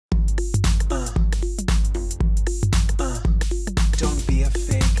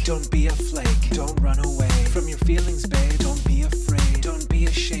Don't run away from your feelings, babe. Don't be afraid. Don't be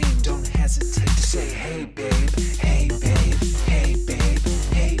ashamed. Don't hesitate to say, hey, babe. Hey, babe. Hey, babe.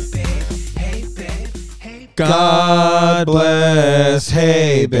 Hey, babe. Hey, babe. Hey, babe. God bless,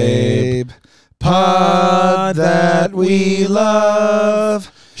 hey babe, pod that we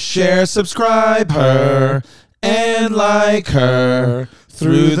love. Share, subscribe her, and like her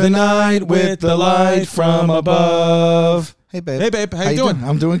through the night with the light from above. Hey babe. Hey babe, how you doing?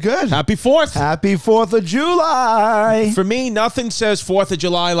 I'm doing good. Happy 4th. Happy 4th of July. For me, nothing says 4th of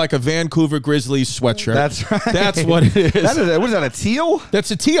July like a Vancouver Grizzlies sweatshirt. That's right. That's what it is. What is that, a teal?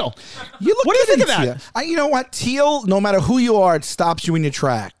 That's a teal. You look What do you good think in of that? teal. You know what? Teal, no matter who you are, it stops you in your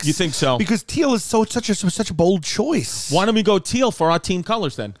tracks. You think so? Because teal is such a bold choice. Why don't we go teal for our team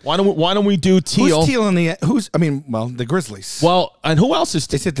colors then? Why don't we do teal? Who's teal in the? The Grizzlies. Well, and who else is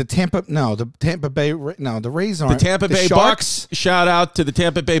teal? Is it the Tampa? No, the Tampa Bay. No, the Rays aren't. The Tampa Bay Sharks? Bucks. Shout out to the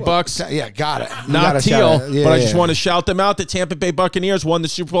Tampa Bay Bucks. Yeah, got it. You Not gotta teal, shout out. Yeah, but I yeah. just want to shout them out. The Tampa Bay Buccaneers won the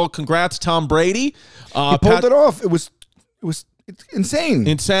Super Bowl. Congrats, Tom Brady. He pulled it off. It's insane.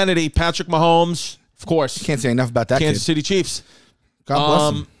 Insanity. Patrick Mahomes, of course. Can't say enough about that Kansas kid. City Chiefs. God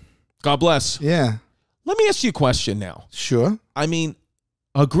bless him. God bless. Yeah, Let me ask you a question now. sure. I mean,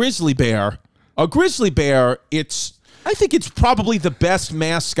 a grizzly bear, I think it's probably the best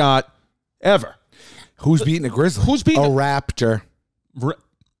mascot ever. Who's beating a grizzly? Who's beating a raptor?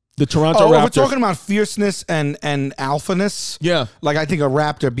 The Toronto Oh, Raptors. we're talking about fierceness and alphaness. Yeah. Like I think a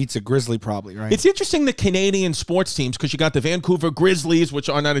raptor beats a grizzly probably, right? It's interesting the Canadian sports teams because you got the Vancouver Grizzlies, which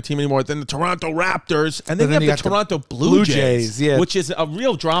are not a team anymore, then the Toronto Raptors, and then you have the Toronto Blue Jays, yeah. which is a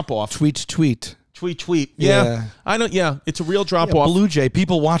real drop-off. Tweet. Tweet. Yeah. Yeah. I know. Yeah, it's a real drop-off. Blue Jay.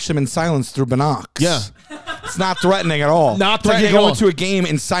 People watch them in silence through binocs. Yeah. It's not threatening at all. Not It's like threatening you at go all. into a game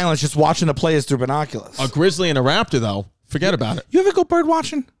in silence just watching the players through binoculars. A grizzly and a raptor, though, forget about it. You ever go bird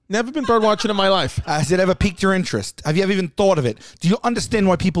watching? Never been bird watching in my life. Has it ever piqued your interest? Have you ever even thought of it? Do you understand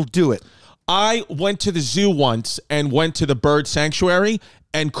why people do it? I went to the zoo once and went to the bird sanctuary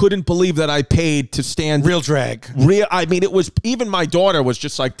and couldn't believe that I paid to stand. Real drag. I mean, it was, even my daughter was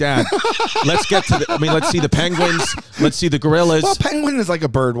just like, Dad, let's get to let's see the penguins. Let's see the gorillas. Well, penguin is like a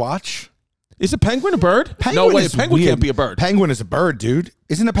bird watch. Is a penguin a bird? Penguin No way, a is penguin weird. can't be a bird. Penguin is a bird, dude.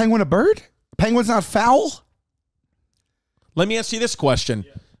 Isn't a penguin a bird? Penguin's not foul? Let me ask you this question.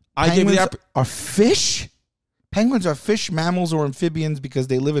 I gave you Penguins the are fish? Penguins are fish, mammals, or amphibians because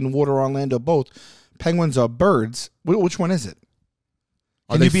they live in water or on land or both. Penguins are birds. Which one is it?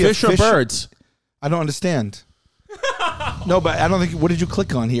 Are Can they you be a fish or birds? I don't understand. No, but I don't think. What did you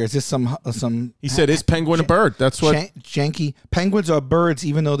click on here? Is this some? He said, "Is penguin a bird?" That's what. Janky. Penguins are birds,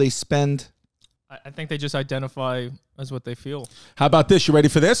 even though they spend. I think they just identify as what they feel. How about this? You ready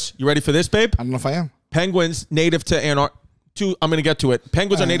for this? You ready for this, babe? I don't know if I am. Penguins native to Antarctica. I'm going to get to it.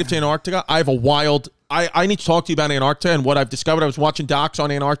 Penguins are native to Antarctica. I have a wild. I need to talk to you about Antarctica and what I've discovered. I was watching docs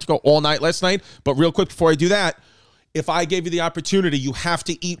on Antarctica all night last night. But real quick before I do that, if I gave you the opportunity, you have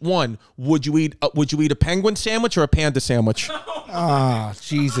to eat one. Would you eat a penguin sandwich or a panda sandwich? Ah,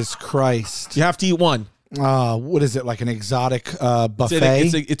 Jesus Christ. You have to eat one. What is it, like an exotic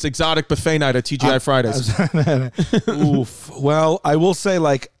buffet? It's exotic buffet night at TGI Fridays. Oof. Well, I will say,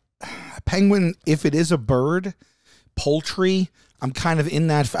 like, penguin, if it is a bird, poultry, I'm kind of in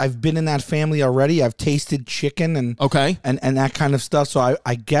that. I've been in that family already. I've tasted chicken and and that kind of stuff. So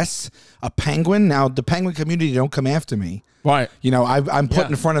I guess a penguin. Now the penguin community don't come after me. Right. You know, I'm put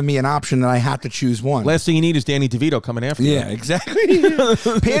in front of me an option and I have to choose one. Last thing you need is Danny DeVito coming after you. Yeah, exactly.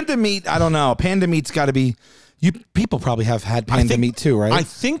 Panda meat, I don't know. Panda meat's got to be. People probably have had panda meat too, right? I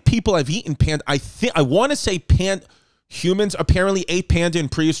think people have eaten panda. I want to say humans apparently ate panda in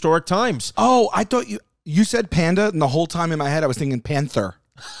prehistoric times. Oh, I thought you said panda, and the whole time in my head I was thinking panther.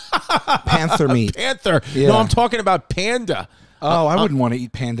 Panther meat. Panther. Yeah. No, I'm talking about panda. Oh, I wouldn't want to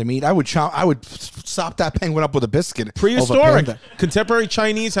eat panda meat. I would sop that penguin up with a biscuit. over Prehistoric. panda. Contemporary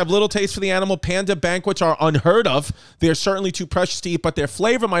Chinese have little taste for the animal. Panda banquets are unheard of. They're certainly too precious to eat, but their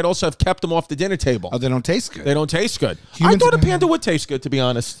flavor might also have kept them off the dinner table. Oh, they don't taste good. They don't taste good. Humans- I thought a panda would taste good, to be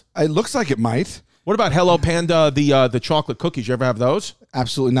honest. It looks like it might. What about Hello Panda, the chocolate cookies? You ever have those?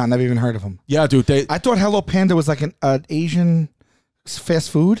 Absolutely not. Never even heard of them. Yeah, dude. I thought Hello Panda was like an Asian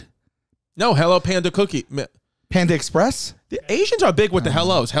fast food. No, Hello Panda cookie. Panda Express? The Asians are big with the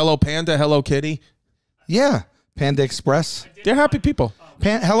hellos. Hello Panda, Hello Kitty. Yeah. Panda Express. They're happy people.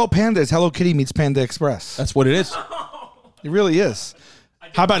 Hello Panda is Hello Kitty meets Panda Express. That's what it is. It really is.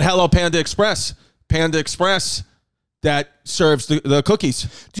 How about Hello Panda Express? Panda Express that serves the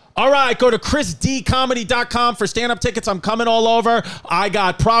cookies. All right, go to chrisdcomedy.com for stand-up tickets. I'm coming all over. I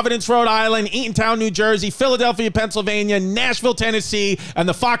got Providence, Rhode Island, Eatontown, New Jersey, Philadelphia, Pennsylvania, Nashville, Tennessee, and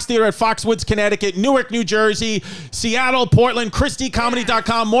the Fox Theater at Foxwoods, Connecticut, Newark, New Jersey, Seattle, Portland,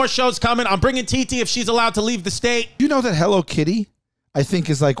 chrisdcomedy.com. More shows coming. I'm bringing TT if she's allowed to leave the state. You know that Hello Kitty, I think,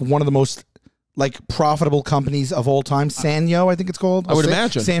 is like one of the most like profitable companies of all time. Sanyo, I think it's called. I would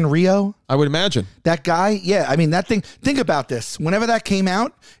imagine. Sanrio. I would imagine. That guy, yeah. I mean, that thing, think about this. Whenever that came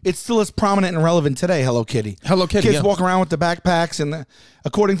out, it's still as prominent and relevant today, Hello Kitty. Hello Kitty, Kids walk around with the backpacks. And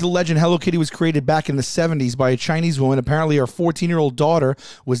according to the legend, Hello Kitty was created back in the 70s by a Chinese woman. Apparently, her 14-year-old daughter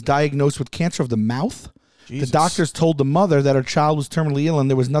was diagnosed with cancer of the mouth. Jesus. The doctors told the mother that her child was terminally ill and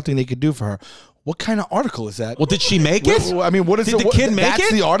there was nothing they could do for her. What kind of article is that? Well, did she make it? I mean, what is Did the kid make it?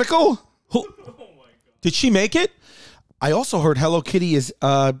 That's the article? Who? Did she make it? I also heard Hello Kitty is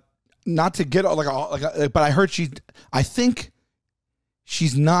not to get but I heard I think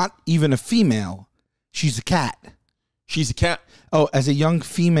she's not even a female. She's a cat. She's a cat. Oh, as a young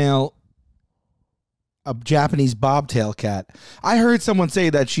female, a Japanese bobtail cat. I heard someone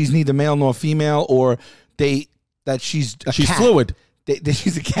say that she's neither male nor female, or that she's a cat. Fluid.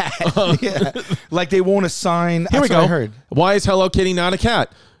 She's a cat. Yeah. Like they won't assign. Here we go. I heard. Why is Hello Kitty not a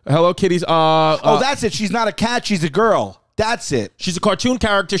cat? Hello Kitty's oh, that's it. She's not a cat, she's a girl. That's it. She's a cartoon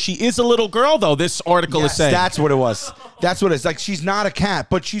character. She is a little girl, though, this article is saying. That's what it was. That's what it's like. She's not a cat,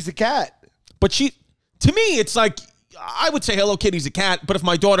 but she's a cat. But to me, it's like, I would say Hello Kitty's a cat, but if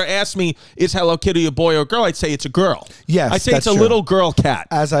my daughter asked me, is Hello Kitty a boy or a girl, I'd say it's a girl. Yes, I'd say it's a little girl cat.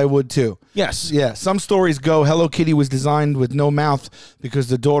 As I would too. Yes. Yeah. Some stories go, Hello Kitty was designed with no mouth because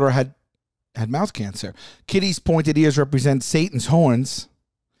the daughter had mouth cancer. Kitty's pointed ears represent Satan's horns.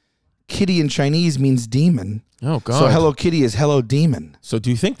 Kitty in Chinese means demon. Oh, God. So Hello Kitty is Hello Demon. So do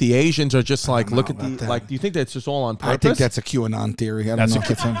you think the Asians are just like, look at the, like, do you think that's just all on purpose? I think that's a QAnon theory. I don't know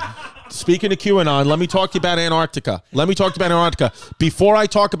if it's Speaking of QAnon, let me talk to you about Antarctica. Before I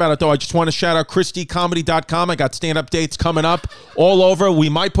talk about it, though, I just want to shout out ChristyComedy.com. I got stand-up dates coming up all over. We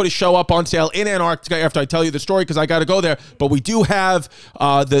might put a show up on sale in Antarctica after I tell you the story because I got to go there. But we do have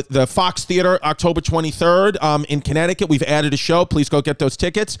the Fox Theater October 23rd in Connecticut. We've added a show. Please go get those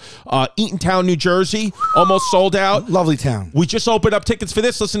tickets. Eatontown, New Jersey, almost sold out. Lovely town. We just opened up tickets for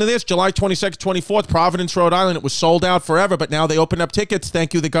this. Listen to this. July 22nd, 24th, Providence, Rhode Island. It was sold out forever, but now they opened up tickets.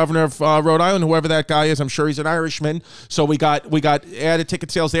 Thank you, the governor of Rhode Island, whoever that guy is. I'm sure he's an Irishman. So we got added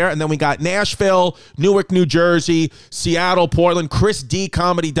ticket sales there, and then we got Nashville, Newark, New Jersey, Seattle, Portland.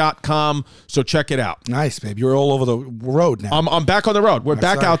 ChrisDcomedy.com. So check it out. Nice, babe. You're all over the road now. I'm back on the road. We're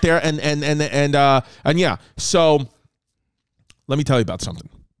back out there, and yeah. So let me tell you about something.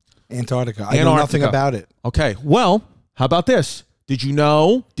 Antarctica. I know nothing about it. Okay. Well, how about this? Did you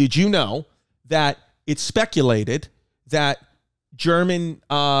know that it's speculated that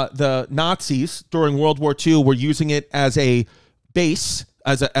the Nazis during World War II were using it as a base,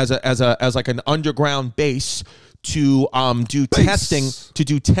 as like an underground base to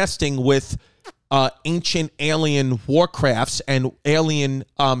do testing with ancient alien warcrafts and alien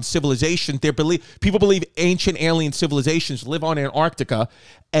civilizations. People believe ancient alien civilizations live on Antarctica,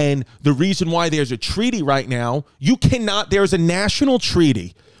 and the reason why there's a treaty right now, there's a national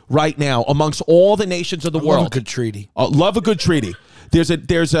treaty right now amongst all the nations of the world. Love a good treaty. Love a good treaty. There's a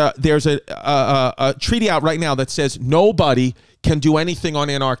treaty out right now that says nobody can do anything on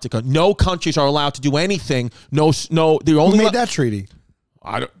Antarctica. No countries are allowed to do anything. Who made that treaty?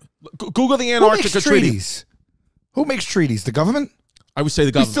 I don't. Google the Antarctica treaty. Who makes treaties? The government? I would say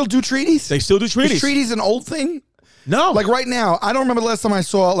the government. They still do treaties? They still do treaties. Is treaties an old thing? No. Like right now, I don't remember the last time I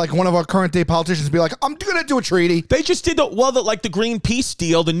saw like one of our current day politicians be like, I'm going to do a treaty. They just did the Green Peace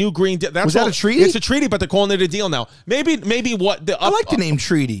deal, the new Green deal. Was that a treaty? It's a treaty, but they're calling it a deal now. Maybe what the I like the name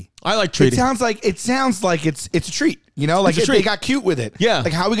treaty. I like treaty. It sounds like it's a treat. You know, like they got cute with it. Yeah.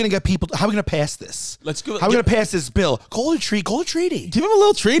 Like how are we going to get people? How are we going to pass this? Let's go. How are we going to pass this bill? Call it a treaty. Call it a treaty. Give them a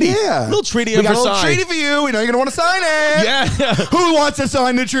little treaty. Yeah. A little treaty. We got a little treaty for you. We know you're going to want to sign it. Yeah. Who wants to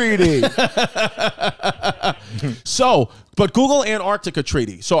sign the treaty? But Google Antarctica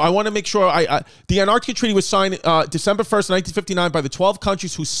Treaty. So I want to make sure the Antarctica Treaty was signed December 1st, 1959 by the 12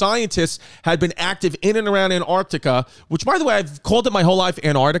 countries whose scientists had been active in and around Antarctica, which, by the way, I've called it my whole life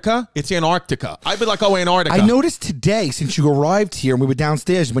Antarctica. It's Antarctica. I've been like, oh, Antarctica. I noticed today, since you arrived here and we were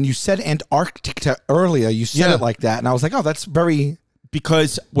downstairs, when you said Antarctica earlier, you said it like that. And I was like, oh, that's very...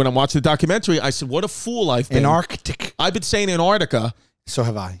 Because when I'm watching the documentary, I said, what a fool I've been. Antarctic. I've been saying Antarctica. So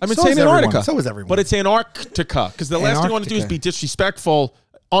have I. I've been saying Antarctica. So is everyone. But it's Antarctica. Because the last thing I want to do is be disrespectful.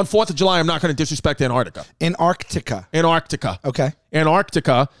 On 4th of July, I'm not going to disrespect Antarctica. Antarctica. Antarctica. Okay.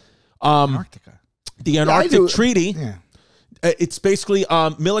 Antarctica. Antarctica. The Antarctic Treaty. Yeah. It's basically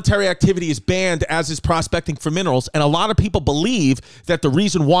military activity is banned, as is prospecting for minerals. And a lot of people believe that the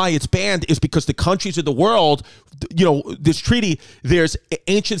reason why it's banned is because the countries of the world, you know, this treaty, there's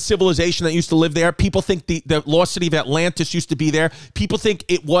ancient civilization that used to live there. People think the lost city of Atlantis used to be there. People think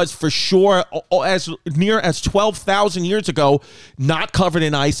it was for sure as near as 12,000 years ago, not covered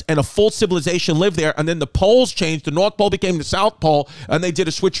in ice, and a full civilization lived there. And then the poles changed. The North Pole became the South Pole, and they did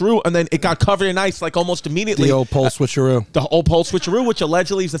a switcheroo, and then it got covered in ice like almost immediately. The old pole switcheroo. The old pole switcheroo, which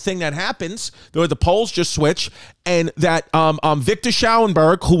allegedly is the thing that happens, where the poles just switch, and that Victor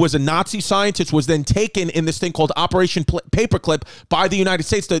Schauenberg, who was a Nazi scientist, was then taken in this thing called Operation Paperclip by the United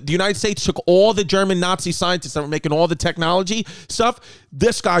States. The United States took all the German Nazi scientists that were making all the technology stuff.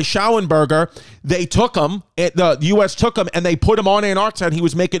 This guy Schauenberger, they took him. The U.S. took him and they put him on Antarctica. And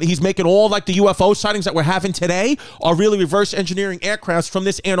he's making all like the UFO sightings that we're having today are really reverse engineering aircrafts from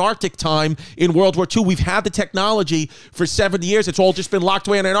this Antarctic time in World War II. We've had the technology for 70 years. It's all just been locked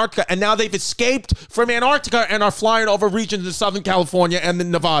away in Antarctica, and now they've escaped from Antarctica and are flying over regions in Southern California and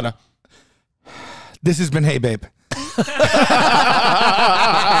then Nevada. This has been Hey Babe.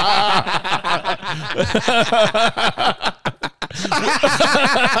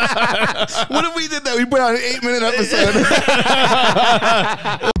 What if we did that? We put out an 8-minute episode.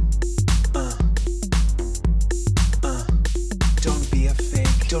 Don't be a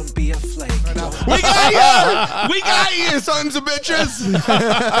fake, don't be a flake. We got you! We got you, sons of bitches!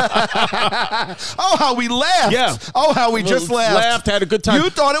 Oh, how we laughed! Yeah. Oh, how we just laughed! Had a good time. You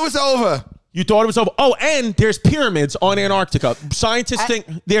thought it was over. You thought it was over. Oh, and there's pyramids on Antarctica. Scientists think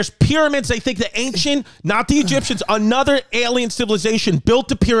there's pyramids. They think the ancient, not the Egyptians, another alien civilization built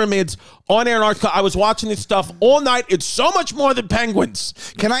the pyramids on Antarctica. I was watching this stuff all night. It's so much more than penguins.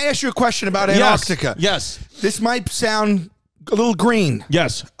 Can I ask you a question about Antarctica? Yes. This might sound a little green.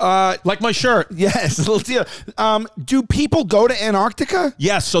 Yes. Like my shirt. Yes, a little deal. Do people go to Antarctica?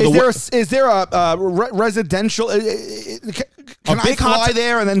 Yes. So is there a residential? Can I fly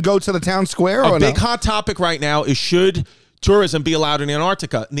there and then go to the town square? A big hot topic right now is should tourism be allowed in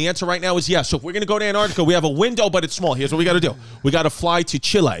Antarctica? And the answer right now is yes. So if we're going to go to Antarctica, we have a window, but it's small. Here's what we got to do. We got to fly to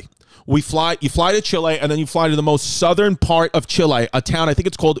Chile. You fly to Chile, and then you fly to the most southern part of Chile, a town, I think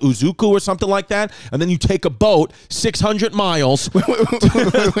it's called Uzuku or something like that, and then you take a boat 600 miles. Wait.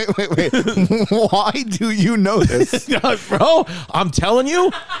 Why do you know this? Bro, I'm telling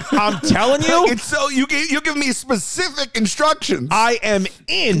you. It's so you give me specific instructions. I am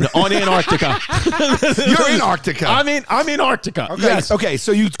in on Antarctica. You're in Antarctica. I'm in Antarctica. Okay. Yes. Okay,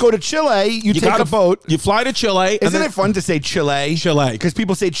 so you go to Chile, you take a boat. You fly to Chile. Isn't it fun to say Chile? Chile. Because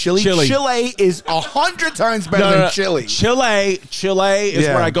people say Chile. Chile is 100 times better than Chile. Chile is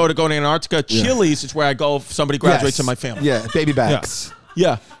where I go to Antarctica. Chile's is where I go if somebody graduates in my family. Yeah, baby backs.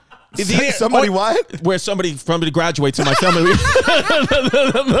 Yeah. Somebody what? Where somebody graduates in my family.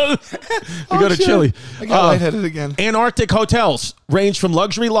 We go to Chile. I got lightheaded again. Antarctic hotels range from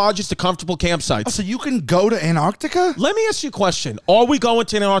luxury lodges to comfortable campsites. Oh, so you can go to Antarctica? Let me ask you a question. Are we going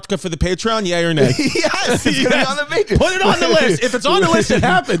to Antarctica for the Patreon, yay or nay? Yes, it's going to be on the Patreon. Put it on the list. If it's on the list, it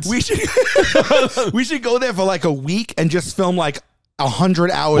happens. We should go there for like a week and just film like 100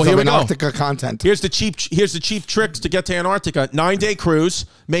 hours of Antarctica content. Here's the cheap tricks to get to Antarctica. 9-day cruise.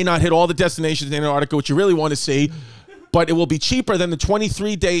 May not hit all the destinations in Antarctica, which you really want to see, but it will be cheaper than the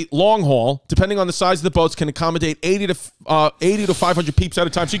 23-day long haul. Depending on the size of the boats, can accommodate 80 to 500 peeps at a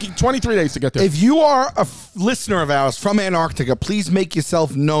time. So you get 23 days to get there. If you are a listener of ours from Antarctica, please make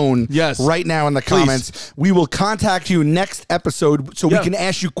yourself known right now in the comments. We will contact you next episode so we can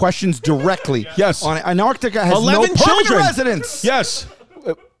ask you questions directly. Yes. On Antarctica has 11 no permanent children. residents. Yes.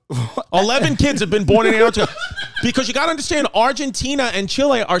 11 kids have been born in Antarctica. Because you got to understand, Argentina and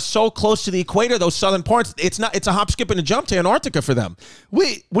Chile are so close to the equator, those southern parts. It's a hop, skip, and a jump to Antarctica for them.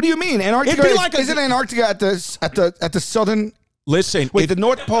 Wait, what do you mean? Antarctica isn't Antarctica at the southern? Listen, the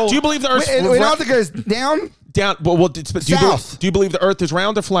North Pole. Do you believe the Earth? Antarctica is down? Down. Well, do you believe the Earth is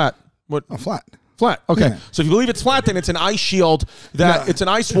round or flat? What? Oh, flat. Flat. Okay. Yeah. So if you believe it's flat, then it's an ice shield it's an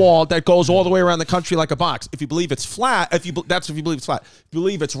ice wall that goes all the way around the country like a box. If you believe it's flat, if you believe it's flat. If you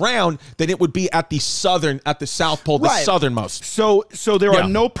believe it's round, then it would be at the South Pole, the southernmost. So there are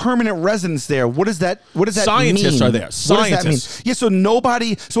no permanent residents there. What does that mean? Scientists are there. Scientists. What does that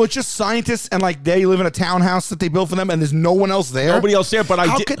mean? Yeah, so it's just scientists and like they live in a townhouse that they built for them and there's no one else there? Nobody else there, but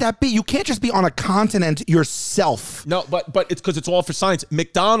How could that be? You can't just be on a continent yourself. No, but it's because it's all for science.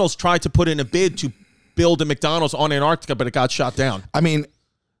 McDonald's tried to put in a bid to build a McDonald's on Antarctica, but it got shot down. I mean,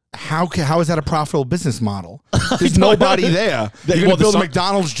 how is that a profitable business model? There's nobody there. You're going to build a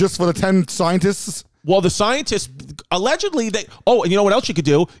McDonald's just for the 10 scientists? Well, the scientists allegedly and you know what else you could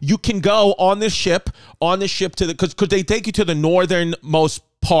do? You can go on this ship to the because they take you to the northernmost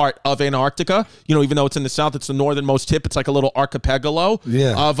part of Antarctica. You know, even though it's in the south, it's the northernmost tip. It's like a little archipelago.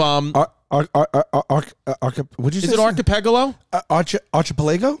 Yeah. Of what'd you say? Is it archipelago?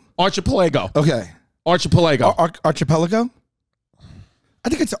 Archipelago? Archipelago. Okay. Archipelago. Archipelago? I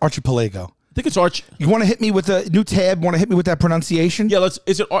think it's archipelago. I think it's You want to hit me with a new tab? Want to hit me with that pronunciation? Yeah,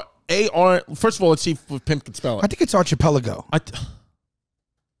 is it A-R? First of all, let's see if Pimp can spell it. I think it's archipelago.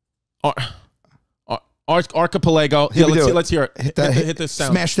 Archipelago. Here Let's hear it. Hit this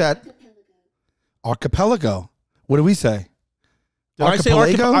sound. Smash that. Archipelago. What do we say? Did I say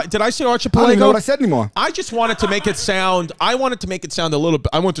archipelago? Did I say archipelago? I don't even know what I said anymore. I just wanted to make it sound. I wanted to make it sound a little bit.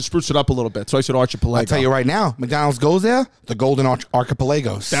 I wanted to spruce it up a little bit, so I said archipelago. I'll tell you right now, McDonald's goes there. The Golden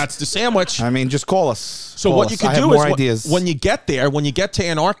Archipelagos. That's the sandwich. I mean, just call us. So what you could do is when you get there, when you get to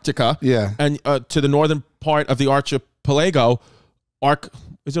Antarctica, and to the northern part of the archipelago,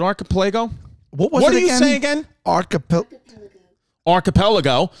 is it archipelago? What do you say again? Archipelago.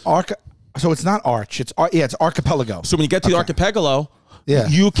 So it's not arch. It's archipelago. So when you get to the archipelago, yeah,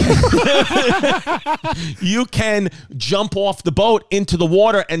 you can jump off the boat into the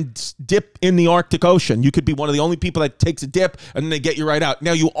water and dip in the Arctic Ocean. You could be one of the only people that takes a dip and then they get you right out.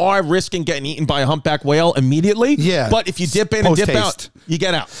 Now you are risking getting eaten by a humpback whale immediately. Yeah, but if you dip in and dip out, you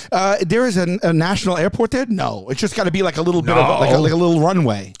get out. There is a national airport there. No, it's just got to be like a little bit of like a little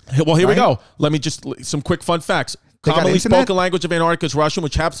runway. Well, here we go. Let me just some quick fun facts. Commonly spoken language of Antarctica is Russian,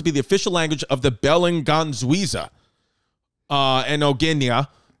 which happens to be the official language of the Belenganzuiza and Oginia.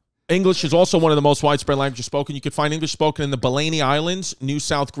 English is also one of the most widespread languages spoken. You can find English spoken in the Bellany Islands, New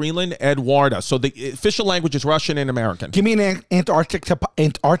South Greenland, Edwarda. So the official language is Russian and American. Give me an Antarctica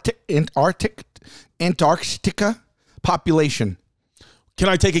population. Can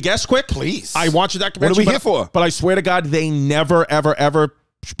I take a guess quick? Please. I watched that documentary. What are we here for? But I swear to God, they never, ever, ever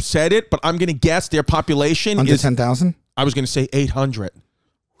said it, but I'm going to guess their population under is 10,000. I was going to say 800.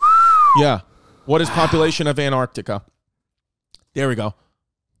 Yeah. What is population of Antarctica? There we go.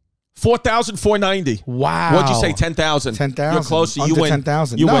 4,490. Wow. What'd you say? 10,000. 10,000. You're closer. Under You win.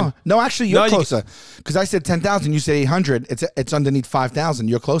 10,000. You win. No, actually, you're closer. Because I said 10,000. You said 800. It's underneath 5,000.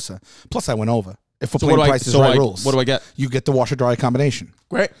 You're closer. Plus, I went over. If we're playing Price is Right rules. What do I get? You get the washer dryer combination.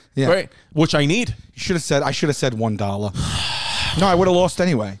 Great. Yeah. Great. Which I need. I should have said $1. No, I would have lost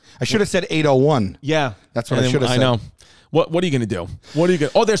anyway. I should have said 801. Yeah. That's what I should have said. I know. What are you going to do? What are you going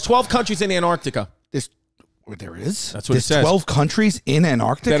to... Oh, there's 12 countries in Antarctica. There is? That's what it says. 12 countries in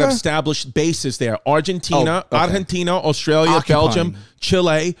Antarctica? That have established bases there. Argentina, Australia, Belgium,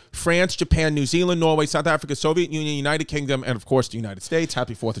 Chile, France, Japan, New Zealand, Norway, South Africa, Soviet Union, United Kingdom, and of course the United States.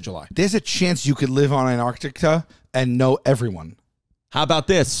 Happy 4th of July. There's a chance you could live on Antarctica and know everyone. How about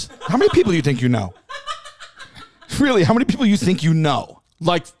this? How many people do you think you know? Really, how many people you think you know?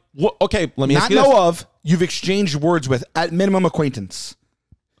 Like, okay, let me ask you this. Not know of, you've exchanged words with, at minimum acquaintance.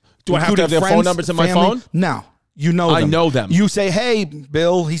 Do I have to have their phone numbers in my phone? No. You know them. I know them. You say, hey,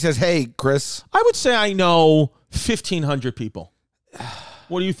 Bill. He says, hey, Chris. I would say I know 1,500 people.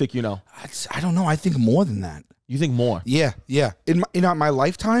 What do you think you know? I don't know. I think more than that. You think more? Yeah, yeah. In my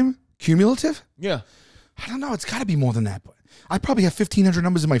lifetime, cumulative? Yeah. I don't know. It's got to be more than that. But I probably have 1,500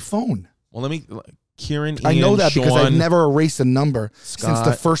 numbers in my phone. Well, let me... Kieran, Ian, I know that Sean, because I've never erased a number Scott. since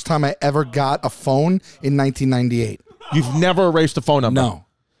the first time I ever got a phone in 1998. You've never erased a phone number? No.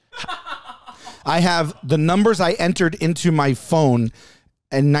 I have the numbers I entered into my phone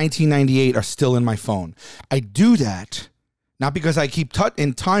in 1998 are still in my phone. I do that not because I keep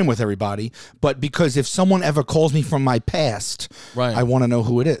in time with everybody, but because if someone ever calls me from my past, I want to know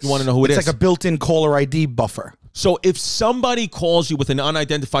who it is. You want to know who it is? It's like a built-in caller ID buffer. So if somebody calls you with an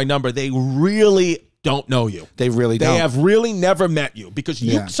unidentified number, they really don't know you. They really don't. They have really never met you because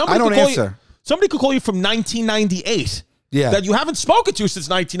I don't answer. Somebody could call you from 1998 that you haven't spoken to since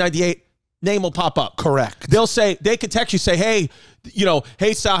 1998. Name will pop up. Correct. They could text you, say, hey,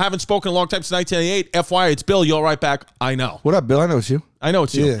 hey, Sal, haven't spoken in a long time since 1998. FYI, it's Bill. You'll write back, I know. What up, Bill? I know it's you. I know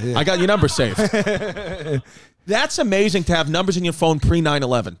it's you. Yeah. I got your number saved. That's amazing to have numbers in your phone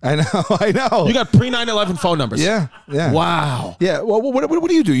pre-9/11. I know. You got pre-9/11 phone numbers. Yeah. Wow. Yeah. Well, what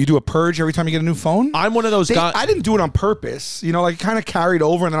do you do? You do a purge every time you get a new phone? I'm one of those guys. I didn't do it on purpose. Like kind of carried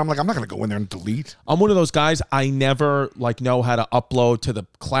over, and then I'm like, I'm not going to go in there and delete. I'm one of those guys. I never know how to upload to the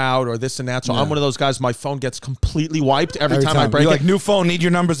cloud or this and that. So I'm one of those guys. My phone gets completely wiped every time I break You're it. Like, new phone, need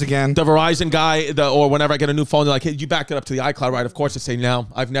your numbers again. The Verizon guy, or whenever I get a new phone, they're like, hey, you back it up to the iCloud, right? Of course, I say, no,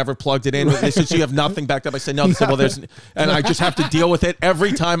 I've never plugged it in. They said, you have nothing backed up. I say, no. They said, well, there's... And I just have to deal with it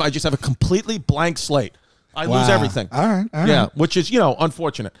every time. I just have a completely blank slate. I lose everything. All right. Yeah, which is,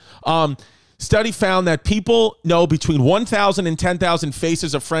 unfortunate. Study found that people know between 1,000 and 10,000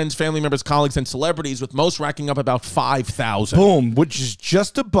 faces of friends, family members, colleagues, and celebrities, with most racking up about 5,000. Boom, which is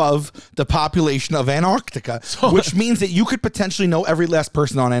just above the population of Antarctica, which means that you could potentially know every last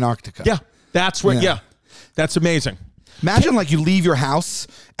person on Antarctica. Yeah, that's where, yeah, that's amazing. Imagine like you leave your house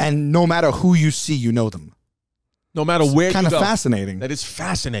and no matter who you see, you know them. No matter where you go. Kind of fascinating. That is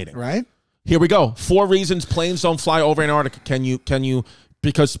fascinating. Right? Here we go. 4 reasons planes don't fly over Antarctica. Can you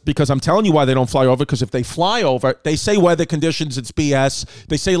because I'm telling you why they don't fly over, because if they fly over, they say weather conditions, it's BS.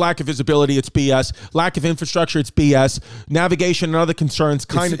 They say lack of visibility, it's BS. Lack of infrastructure, it's BS. Navigation and other concerns,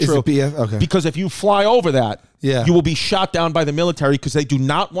 kind of true. Is it BS? Okay. Because if you fly over that, yeah, you will be shot down by the military because they do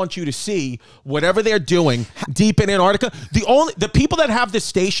not want you to see whatever they're doing deep in Antarctica. The people that have the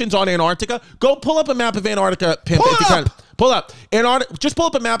stations on Antarctica, go pull up a map of Antarctica, Pimp, if you can. Pull up Antarctica. Just pull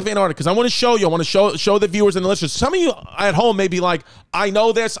up a map of Antarctica because I want to show you. I want to show the viewers and the listeners. Some of you at home may be like, I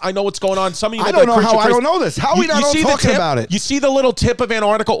know this. I know what's going on. Some of you, I don't know how I don't know this. How are we not all talking about it? You see the little tip of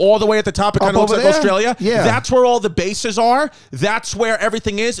Antarctica all the way at the top. It kind of looks like Australia. Yeah, that's where all the bases are. That's where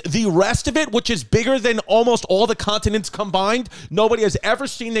everything is. The rest of it, which is bigger than almost all the continents combined, nobody has ever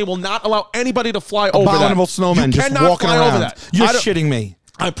seen. They will not allow anybody to fly over that. Abominable snowmen just walking around. Over that. You're shitting me.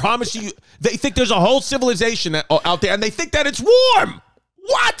 I promise you, they think there's a whole civilization out there, and they think that it's warm.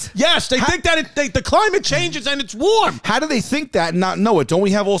 What? Yes, they think that the climate changes and it's warm. How do they think that and not know it? Don't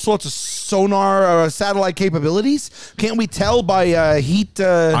we have all sorts of sonar satellite capabilities? Can't we tell by heat?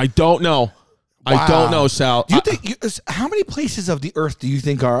 I don't know. Wow. I don't know, Sal. Do you think how many places of the Earth do you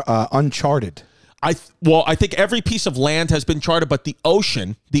think are uncharted? I think every piece of land has been charted, but the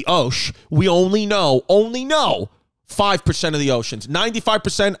ocean, we only know 5% of the oceans,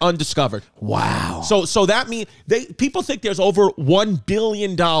 95% undiscovered. Wow. So that means people think there's over $1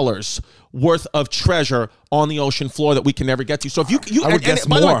 billion worth of treasure on the ocean floor that we can never get to. So if you I would guess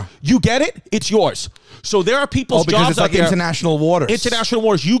by the way, more. you get it, it's yours. So there are people's because jobs it's like out there. international waters. International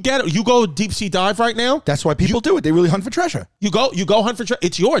waters. You get it. You go deep sea dive right now. That's why people do it. They really hunt for treasure. You go hunt for treasure.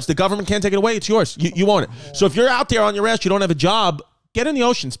 It's yours. The government can't take it away. It's yours. You own it. So if you're out there on your ass, you don't have a job, get in the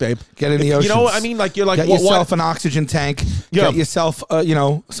oceans, babe. Get in the oceans. You know what I mean? Like you're like, get yourself an oxygen tank. Yeah. Get yourself,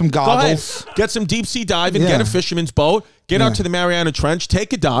 some goggles. Get some deep sea diving. Get a fisherman's boat. Get out to the Mariana Trench.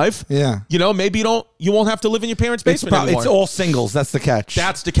 Take a dive. Yeah. Maybe you won't have to live in your parents' basement anymore. It's all singles. That's the catch.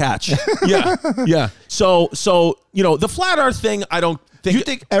 That's the catch. Yeah. Yeah. So the flat Earth thing, I don't think. You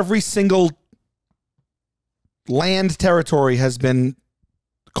think every single land territory has been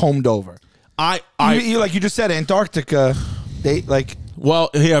combed over? Like you just said, Antarctica.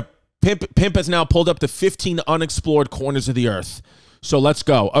 Pimp has now pulled up the 15 unexplored corners of the Earth. So let's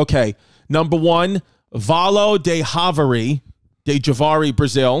go. Okay, number 1, Valo de Javari,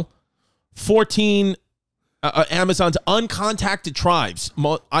 Brazil. 14 Amazon's uncontacted tribes,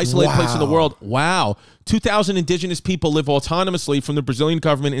 isolated place in the world. Wow. 2,000 indigenous people live autonomously from the Brazilian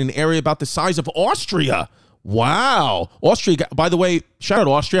government in an area about the size of Austria. Wow. Austria, by the way, shout out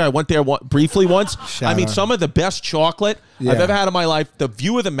to Austria. I went there briefly once. Some of the best chocolate I've ever had in my life. The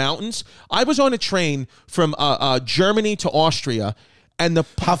view of the mountains. I was on a train from Germany to Austria. And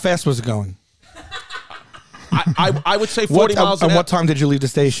how fast was it going? I would say 40 miles an hour. And what time did you leave the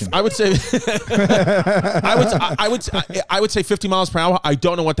station? I would say I would say 50 miles per hour. I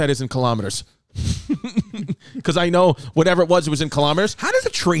don't know what that is in kilometers. Because I know whatever it was in kilometers. How does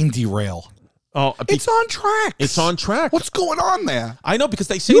a train derail? Oh, it's on track. It's on track. What's going on there? I know, because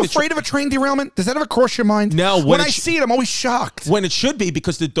they say you afraid of a train derailment? Does that ever cross your mind? No. When I see it, I'm always shocked. When it should be,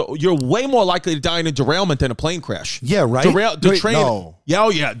 because you're way more likely to die in a derailment than a plane crash. Yeah, right. Train. No.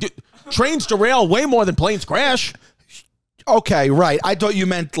 Yeah, trains derail way more than planes crash. Okay, right. I thought you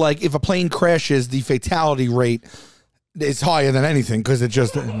meant like if a plane crashes, the fatality rate is higher than anything, because it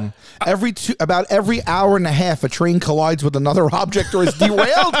just about every hour and a half a train collides with another object or is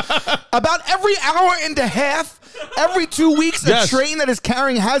derailed. About every hour and a half, every 2 weeks, a train that is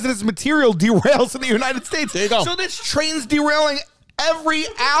carrying hazardous material derails in the United States. There you go. So this train's derailing every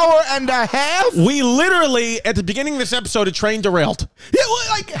hour and a half? We literally, at the beginning of this episode, a train derailed. Yeah,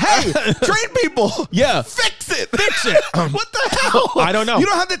 hey, train people. Yeah. Fix it. What the hell? I don't know. You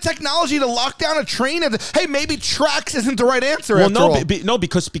don't have the technology to lock down a train? Hey, maybe tracks isn't the right answer after all.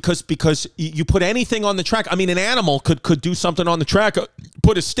 Because you put anything on the track. I mean, an animal could do something on the track,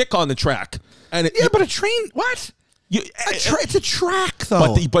 put a stick on the track. But a train, what? It's a track,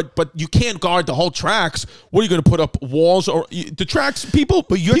 though. But you can't guard the whole tracks. What are you going to put up walls or the tracks? People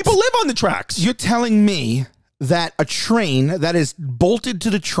live on the tracks. You're telling me that a train that is bolted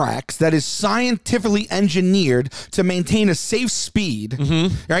to the tracks, that is scientifically engineered to maintain a safe speed,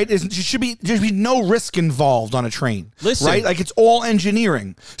 right? There should be no risk involved on a train. Listen. Right? Like, it's all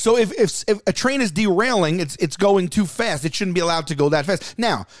engineering. So if a train is derailing, it's going too fast. It shouldn't be allowed to go that fast.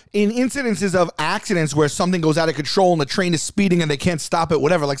 Now, in incidences of accidents where something goes out of control and the train is speeding and they can't stop it,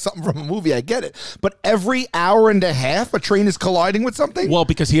 whatever, like something from a movie, I get it. But every hour and a half, a train is colliding with something? Well,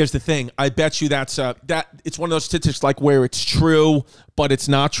 because here's the thing. I bet you that's it's one of those statistics like where it's true, but it's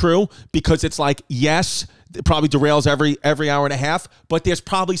not true, because it's like, yes, it probably derails every hour and a half, but there's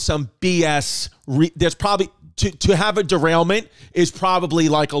probably some BS. There's probably to have a derailment is probably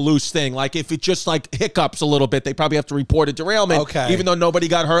like a loose thing. Like if it just like hiccups a little bit, they probably have to report a derailment, even though nobody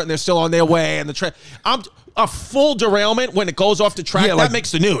got hurt and they're still on their way. And the train, a full derailment when it goes off the track, that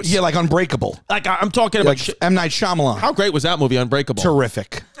makes the news. Yeah, like Unbreakable. Like I'm talking about like M. Night Shyamalan. How great was that movie, Unbreakable?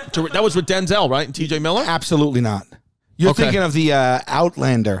 Terrific. That was with Denzel, right? And T.J. Miller? Absolutely not. You're thinking of the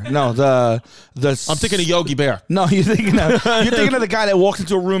Outlander. No, the I'm thinking of Yogi Bear. No, you're thinking of the guy that walks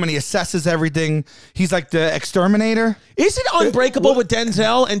into a room and he assesses everything. He's like the exterminator. Is it Unbreakable with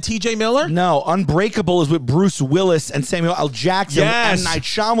Denzel and T.J. Miller? No, Unbreakable is with Bruce Willis and Samuel L. Jackson. Yes. M. Night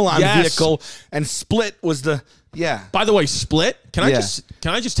Shyamalan vehicle, and Split was the By the way, Split. Can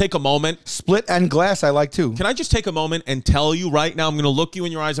I just take a moment? Split and Glass, I like too. Can I just take a moment and tell you right now? I'm going to look you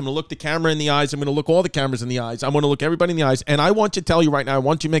in your eyes. I'm going to look the camera in the eyes. I'm going to look all the cameras in the eyes. I'm going to look everybody in the eyes, and I want to tell you right now. I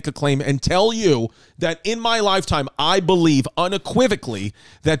want to make a claim and tell you that in my lifetime, I believe unequivocally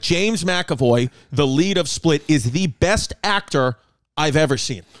that James McAvoy, the lead of Split, is the best actor I've ever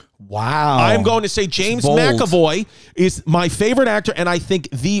seen. Wow. I'm going to say James McAvoy is my favorite actor, and I think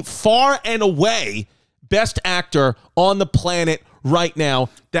the far and away best actor on the planet right now.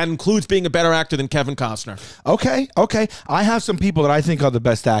 That includes being a better actor than Kevin Costner. Okay. I have some people that I think are the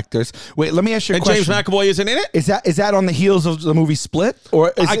best actors. Wait, let me ask you a question. James McAvoy isn't in it? Is that on the heels of the movie Split?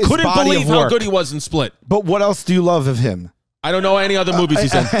 Or I couldn't believe how good he was in Split. But what else do you love of him? I don't know any other movies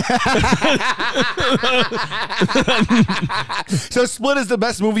he's in. So Split is the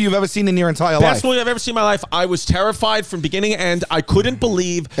best movie you've ever seen in your entire life? Best movie I've ever seen in my life. I was terrified from beginning to end. I couldn't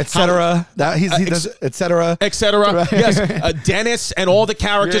believe... Etc. Etc. Etc. Yes. Dennis and all the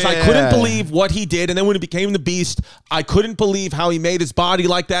characters. I couldn't believe what he did. And then when he became the Beast, I couldn't believe how he made his body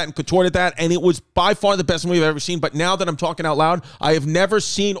like that and contorted that. And it was by far the best movie I've ever seen. But now that I'm talking out loud, I have never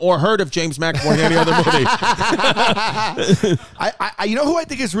seen or heard of James McAvoy in any other movie. You know who I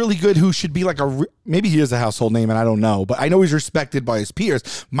think is really good, who should be like maybe he is a household name and I don't know, but I know he's respected by his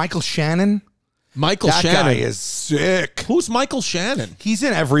peers. Michael Shannon. That guy is sick. Who's Michael Shannon? He's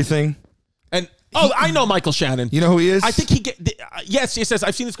in everything. And I know Michael Shannon. You know who he is? I think yes,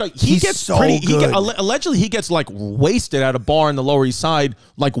 I've seen this guy. He gets so good. Allegedly he gets like wasted at a bar in the Lower East Side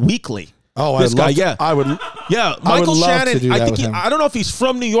like weekly. Oh, this guy, I would. Yeah, Michael Shannon. I don't know if he's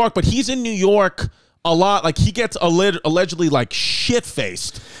from New York, but he's in New York a lot. Like he gets allegedly like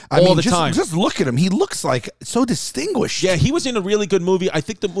shit-faced all the time. Just look at him. He looks like so distinguished. Yeah, he was in a really good movie. I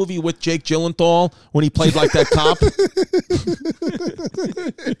think the movie with Jake Gyllenhaal when he played like that cop.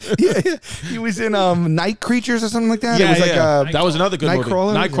 Yeah. He was in Night Creatures or something like that. Yeah, it was like that was another good movie.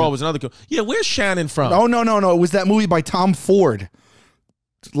 Nightcrawler? Nightcrawler was another good. Yeah, where's Shannon from? Oh, no. It was that movie by Tom Ford.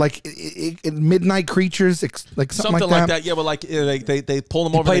 Like Midnight Creatures, like something like that. Yeah, but like they pull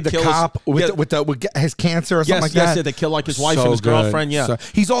him over. Played the cop with his cancer or something like that. Yes, they kill like his wife and his girlfriend. Yeah,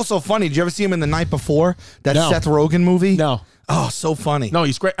 he's also funny. Did you ever see him in The Night Before? That Seth Rogen movie? No. Oh, so funny. No,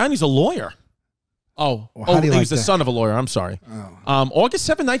 he's great, and he's a lawyer. He was the son of a lawyer. I'm sorry. August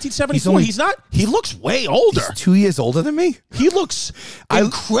 7, 1974. He looks way older. He's 2 years older than me. He looks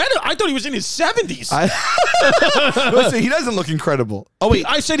incredible. I thought he was in his 70s. Listen, he doesn't look incredible. Oh, wait.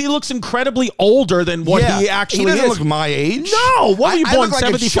 I said he looks incredibly older than what he actually is. He doesn't look my age. No. What were you born? I look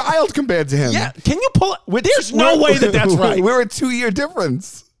like a child compared to him. Yeah. Can you pull it? There's no way that's right. We're a 2-year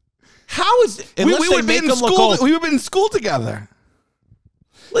difference. How is it? We would have been in school together.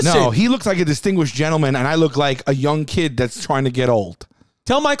 Listen, no, he looks like a distinguished gentleman, and I look like a young kid that's trying to get old.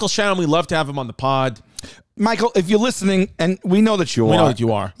 Tell Michael Shannon we love to have him on the pod. Michael, if you're listening, and we know that you are. We know that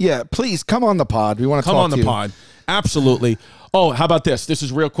you are. Yeah, please come on the pod. We want to talk to you. Come on the pod. Absolutely. Oh, how about this? This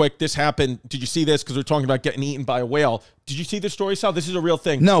is real quick. This happened. Did you see this? Because we're talking about getting eaten by a whale. Did you see this story, Sal? This is a real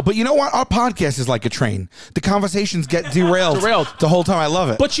thing. No, but you know what? Our podcast is like a train. The conversations get derailed the whole time. I love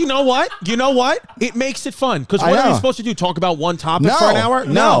it. But you know what? It makes it fun. Because what are you supposed to do? Talk about one topic for an hour?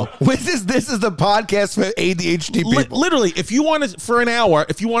 No. This is the podcast for ADHD people. Literally, if you want to, for an hour,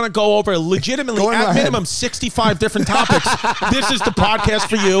 if you want to go over legitimately at minimum 65 different topics, this is the podcast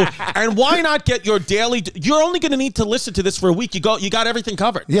for you. And why not get your daily... You're only going to need to listen to this for a week. week, you got everything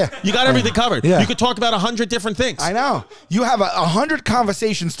covered. Yeah. You got everything covered. Yeah. You could talk about 100 different things. I know. You have 100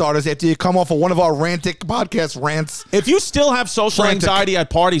 conversation starters after you come off of one of our rantic podcast rants. If you still have social anxiety at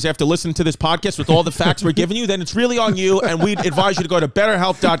parties after listening to this podcast with all the facts we're giving you, then it's really on you, and we'd advise you to go to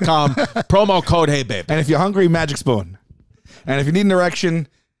betterhelp.com, promo code HeyBabe. And if you're hungry, Magic Spoon. And if you need an erection,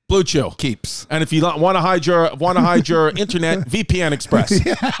 Blue Chew. Keeps. And if you want to hide your internet, VPN Express.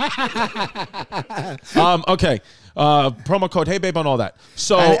 Okay. Promo code HeyBabe on all that.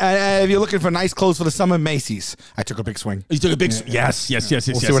 So and if you're looking for nice clothes for the summer, Macy's. I took a big swing. You took a big swing. Yes. We'll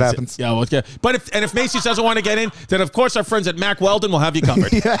see what happens. Yeah, well, yeah. But if Macy's doesn't want to get in, then of course our friends at Mack Weldon will have you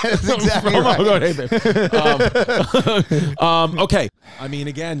covered. Yeah, that's exactly Promo right. code HeyBabe. Okay. I mean,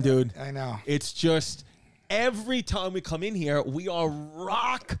 again, dude. I know. It's just every time we come in here, we are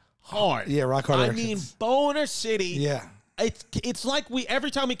rock hard. Yeah, rock hard. I mean, Boner City. Yeah. It's like every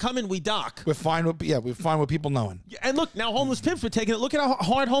time we come in, we dock. We're fine with people knowing. And look, now homeless pimps, we're taking it. Look at how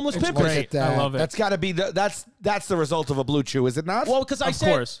hard homeless pimp is. great. I love it. That's got to be that's the result of a Blue Chew, is it not? Well, because I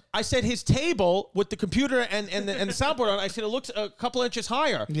course. said his table with the computer and the soundboard on. I said it looks a couple inches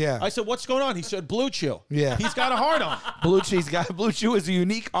higher. Yeah. I said, what's going on? He said, Blue Chew. Yeah. He's got a hard on. Blue Chew is a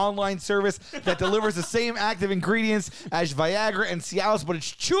unique online service that delivers the same active ingredients as Viagra and Cialis, but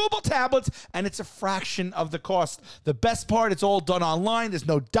it's chewable tablets and it's a fraction of the cost. The best part, it's all done online. There's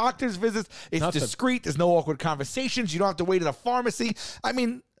no doctor's visits. It's discreet. There's no awkward conversations. You don't have to wait at a pharmacy. I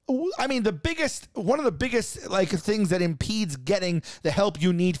mean, one of the biggest like things that impedes getting the help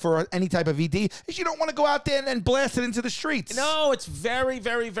you need for any type of ED is you don't want to go out there and blast it into the streets. No, it's very,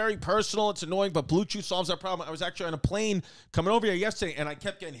 very, very personal. It's annoying, but Blue Chew solves that problem. I was actually on a plane coming over here yesterday, and I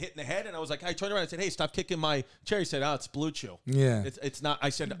kept getting hit in the head, and I was like, I turned around and said, hey, stop kicking my chair. He said, oh, it's Blue Chew. Yeah. It's not. I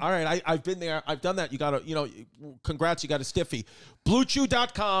said, all right, I've been there. I've done that. You got to, congrats, you got a stiffy.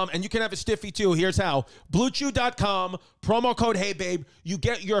 BlueChew.com, and you can have a stiffy too. Here's how. BlueChew.com, promo code HeyBabe. You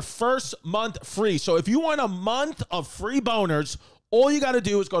get your first month free. So if you want a month of free boners, all you got to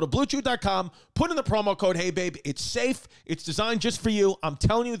do is go to BlueChew.com, put in the promo code HeyBabe. It's safe. It's designed just for you. I'm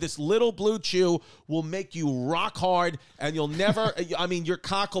telling you, this little Blue Chew will make you rock hard, and you'll never, I mean, your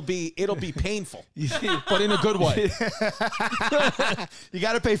cock it'll be painful, but in a good way. You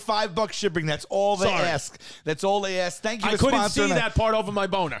got to pay $5 shipping. That's all they ask. That's all they ask. Thank you for sponsoring. I couldn't see that. that part over my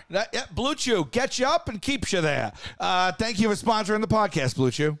boner. Blue Chew, gets you up and keeps you there. Thank you for sponsoring the podcast,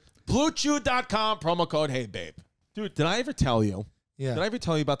 Blue Chew. BlueChew.com, promo code HeyBabe. Dude, did I ever tell you? Yeah. Did I ever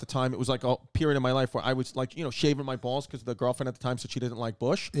tell you about the time it was like a period in my life where I was like, shaving my balls because the girlfriend at the time said she didn't like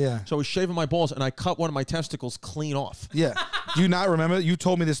bush? Yeah. So I was shaving my balls and I cut one of my testicles clean off. Yeah. Do you not remember? You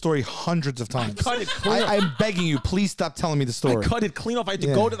told me this story hundreds of times. I cut it clean off. I'm begging you, please stop telling me the story. I cut it clean off. I had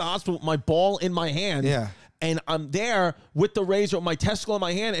to go to the hospital with my ball in my hand. Yeah. And I'm there with the razor, with my testicle in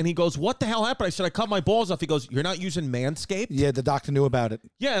my hand, and he goes, what the hell happened? I said, I cut my balls off. He goes, you're not using Manscaped? Yeah, the doctor knew about it.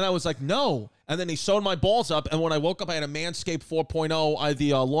 Yeah, and I was like, no. And then he sewed my balls up, and when I woke up, I had a Manscaped 4.0, I had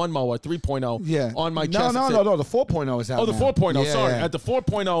the lawnmower 3.0 on my chest. No, the 4.0 is out. Oh, the now. 4.0, Yeah, sorry. yeah. At the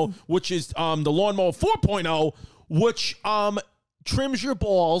 4.0, which is the lawnmower 4.0, which trims your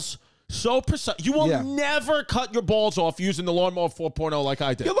balls so precise. You will never cut your balls off using the lawnmower 4.0 like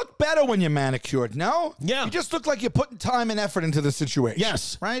I did. You look better when you're manicured, no? Yeah. You just look like you're putting time and effort into the situation.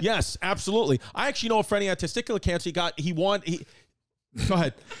 Yes. Right? Yes, absolutely. I actually know a friend, he had testicular cancer. Go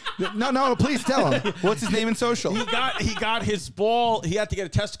ahead. No, please tell him. What's his name in social? He got his ball. He had to get a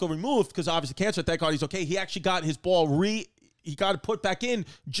testicle removed because obviously cancer. Thank God he's okay. He actually got his ball he got it put back in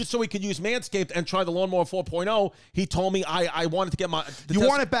just so he could use Manscaped and try the lawnmower 4.0. He told me I wanted to get You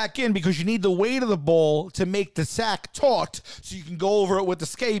want it back in because you need the weight of the ball to make the sack taut so you can go over it with the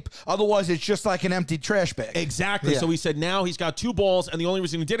scape. Otherwise, it's just like an empty trash bag. Exactly. Yeah. So he said now he's got two balls, and the only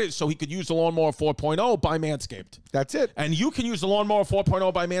reason he did it is so he could use the lawnmower 4.0 by Manscaped. That's it. And you can use the lawnmower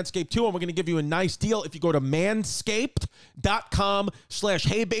 4.0 by Manscaped too, and we're going to give you a nice deal if you go to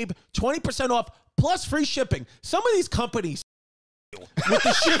manscaped.com/HeyBabe, 20% off plus free shipping. Some of these companies with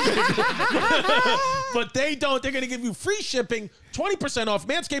the shipping, but they don't. They're going to give you free shipping, 20% off,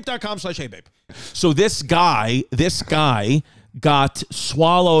 manscaped.com/HeyBabe. So this guy got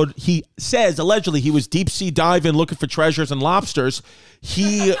swallowed. He says allegedly he was deep sea diving looking for treasures and lobsters.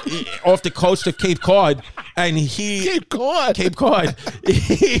 He off the coast of Cape Cod, and Cape Cod. Cape Cod.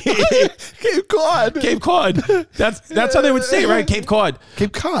 That's how they would say it, right? Cape Cod.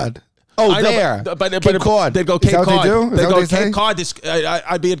 Cape Cod. Oh, I know, there. but Cape Cod. They'd go Is that Cape what Cod. they do? Is They'd that go what they say? Cape Cod.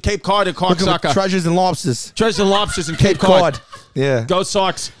 I'd be at Cape Cod and cocksucker. Treasures and lobsters. Treasures and lobsters in Cape Cod. Yeah. Go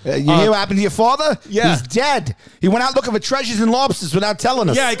Sox. You hear what happened to your father? Yeah. He's dead. He went out looking for treasures and lobsters without telling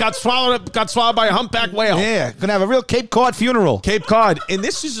us. Yeah, he got swallowed by a humpback whale. Yeah. Gonna have a real Cape Cod funeral. Cape Cod, and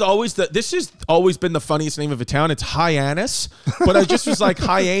this has always been the funniest name of a town. It's Hyannis, but I just was like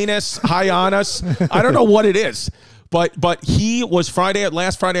Hyannis. I don't know what it is, but he was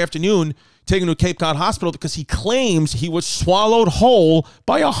last Friday afternoon taken to a Cape Cod hospital because he claims he was swallowed whole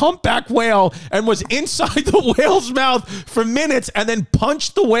by a humpback whale and was inside the whale's mouth for minutes and then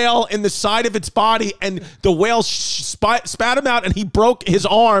punched the whale in the side of its body, and the whale spat him out, and he broke his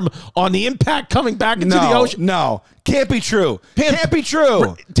arm on the impact coming back into the ocean. No. Can't be true. Pimp, Can't be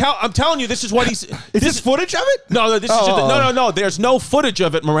true. I'm telling you, this is what he's. Is this footage of it? No, this is just, no. There's no footage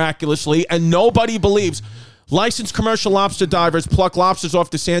of it miraculously, and nobody believes. Licensed commercial lobster divers pluck lobsters off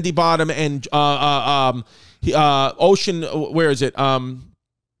the sandy bottom and ocean. Where is it?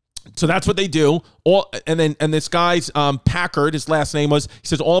 So that's what they do. And this guy's Packard, his last name was. He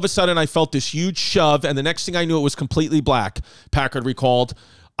says, all of a sudden I felt this huge shove, and the next thing I knew, it was completely black. Packard recalled,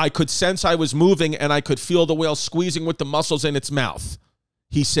 I could sense I was moving, and I could feel the whale squeezing with the muscles in its mouth.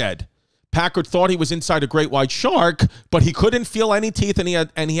 He said. Packard thought he was inside a great white shark, but he couldn't feel any teeth, and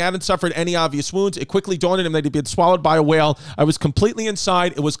he hadn't suffered any obvious wounds. It quickly dawned on him that he'd been swallowed by a whale. I was completely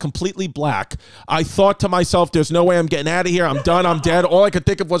inside. It was completely black. I thought to myself, there's no way I'm getting out of here. I'm done. I'm dead. All I could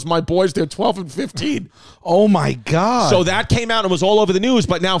think of was my boys. They're 12 and 15. Oh, my God. So that came out and was all over the news,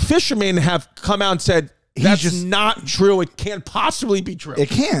 but now fishermen have come out and said, that's not true. It can't possibly be true. It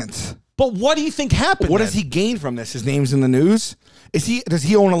can't. But what do you think happened? What does he gain from this? His name's in the news? Does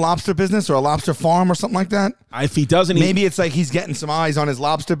he own a lobster business or a lobster farm or something like that? If he doesn't, maybe it's like he's getting some eyes on his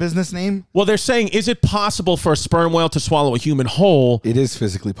lobster business name. Well, they're saying, is it possible for a sperm whale to swallow a human whole? It is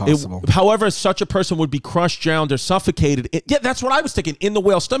physically possible. However, such a person would be crushed, drowned, or suffocated. Yeah, that's what I was thinking. In the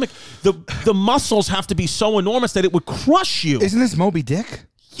whale's stomach, the muscles have to be so enormous that it would crush you. Isn't this Moby Dick?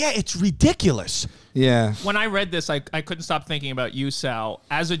 Yeah, it's ridiculous. Yeah. When I read this, I couldn't stop thinking about you, Sal.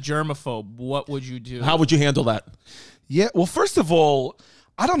 As a germaphobe, what would you do? How would you handle that? Yeah, well, first of all,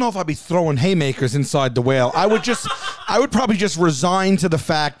 I don't know if I'd be throwing haymakers inside the whale. I would probably just resign to the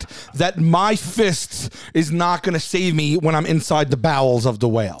fact that my fist is not going to save me when I'm inside the bowels of the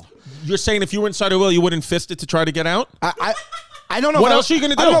whale. You're saying if you were inside a whale, you wouldn't fist it to try to get out? I don't know. What else are you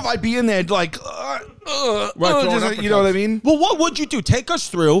going to do? I don't know if I'd be in there like, you know what I mean? Well, what would you do? Take us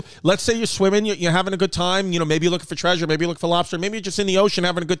through. Let's say you're swimming, you're having a good time. You know, maybe you're looking for treasure, maybe you're looking for lobster, maybe you're just in the ocean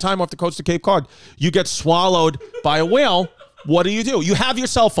having a good time off the coast of Cape Cod. You get swallowed by a whale. What do? You have your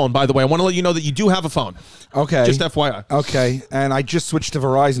cell phone, by the way. I want to let you know that you do have a phone. Okay. Just FYI. Okay. And I just switched to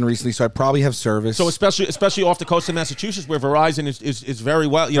Verizon recently, so I probably have service. So especially off the coast of Massachusetts, where Verizon is very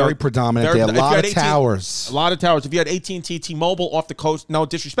well, very predominant. There are a lot of towers. A lot of towers. If you had AT&T, T-Mobile off the coast, no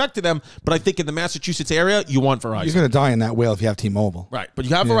disrespect to them, but I think in the Massachusetts area, you want Verizon. You're going to die in that whale if you have T-Mobile. Right. But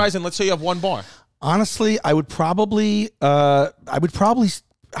you have Verizon. Let's say you have one bar. Honestly, I would probably, I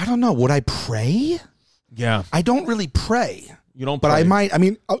don't know. Would I pray? Yeah. I don't really pray. You don't But pray. I might, I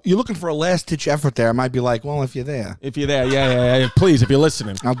mean, you're looking for a last-ditch effort there. I might be like, well, if you're there. If you're there, yeah. Please, if you're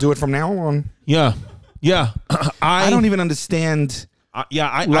listening. I'll do it from now on. Yeah. I don't even understand.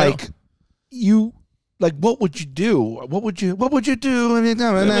 What would you do? What would you do if you're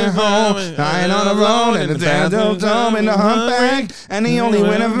coming at home? Lying on the road and the dome in the humpback, and the only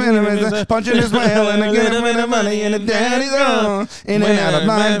winner is punching his whale and the getting rid of money in the daddy's own. In and out of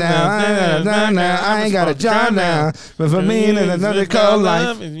life now, I ain't got a job now, but for me, there's another called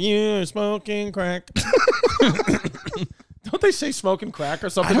life. You're smoking crack. Don't they say smoking crack or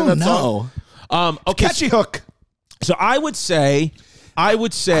something? I don't know. Okay, Catchy hook. So I would say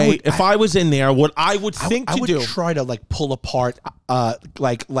if I was in there, what I would think I to would do, try to like pull apart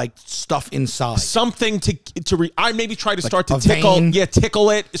like stuff inside. something I maybe try to start to a tickle, vein?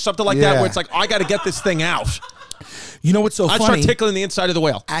 tickle it, something like that, Yeah. where it's like I got to get this thing out. You know what's so I funny? start tickling the inside of the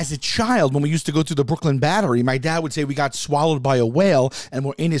whale. As a child, when we used to go through the Brooklyn Battery, my dad would say we got swallowed by a whale and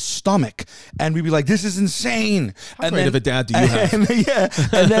we're in his stomach. And we'd be like, this is insane. How great of a dad do you have? And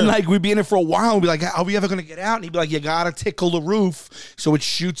then like we'd be in it for a while and we'd be like, are we ever going to get out? And he'd be like, you got to tickle the roof so it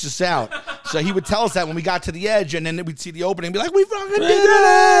shoots us out. So he would tell us that when we got to the edge, and then we'd see the opening and be like, we fucking did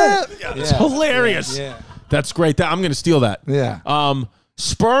it. Yeah, it's hilarious. Yeah. That's great. I'm going to steal that. Yeah.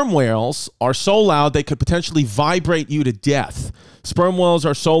 Sperm whales are so loud they could potentially vibrate you to death. Sperm whales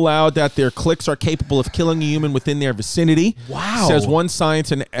are so loud that their clicks are capable of killing a human within their vicinity. Wow. Says one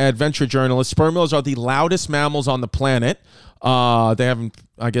science and adventure journalist. Sperm whales are the loudest mammals on the planet. They haven't.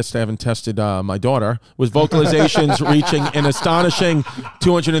 I guess they haven't tested my daughter. With vocalizations reaching an astonishing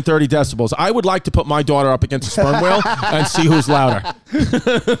 230 decibels. I would like to put my daughter up against a sperm whale and see who's louder.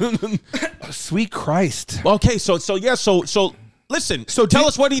 Sweet Christ. Okay, so listen. So tell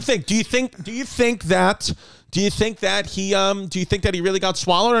us, what do you think? Do you think that he really got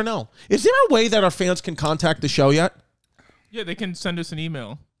swallowed or no? Is there a way that our fans can contact the show yet? Yeah, they can send us an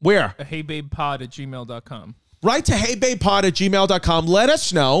email. Where? heybabepod@gmail.com. Write to heybabepod@gmail.com. Let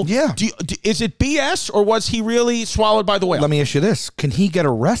us know. Yeah. Is it BS or was he really swallowed by the whale? Let me ask you this. Can he get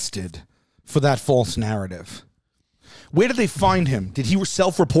arrested for that false narrative? Where did they find him? Did he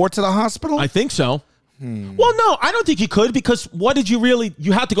self-report to the hospital? I think so. Well, no, I don't think he could, because what did you really...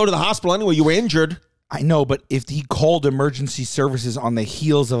 You had to go to the hospital anyway. You were injured. I know, but if he called emergency services on the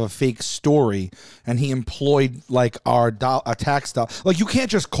heels of a fake story and he employed like our tax dollar, like you can't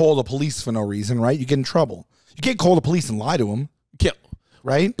just call the police for no reason, right? You get in trouble. You can't call the police and lie to them. Yeah.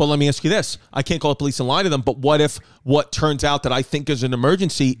 Right? But let me ask you this. I can't call the police and lie to them, but what if what turns out that I think is an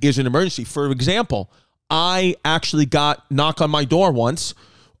emergency is an emergency? For example, I actually got knock on my door once.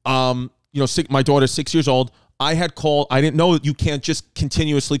 My daughter's 6 years old. I didn't know that you can't just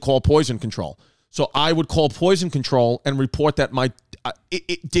continuously call poison control. So I would call poison control and report that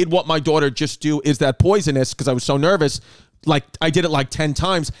it did what my daughter just do. Is that poisonous? Because I was so nervous. Like I did it like 10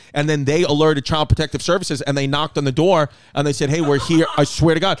 times, and then they alerted Child Protective Services, and they knocked on the door, and they said, "Hey, we're here." I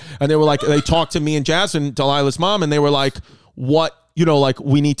swear to God. And they were like, they talked to me and Jasmine, Delilah's mom, and they were like, "What?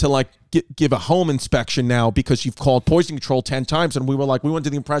 We need to give a home inspection now because you've called poison control 10 times." And we were like, we went to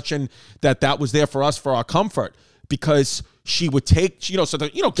the impression that was there for us for our comfort, because she would take, kids.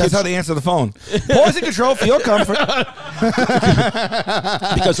 That's how they answer the phone. Poison control for your comfort.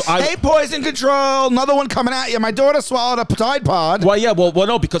 Hey, poison control, another one coming at you. My daughter swallowed a Tide Pod. Well, yeah, well,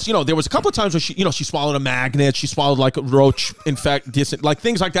 no, because there was a couple of times where she swallowed a magnet, she swallowed like a roach, like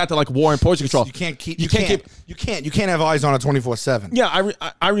things like that that like war and poison control. You can't have eyes on it 24/7. Yeah,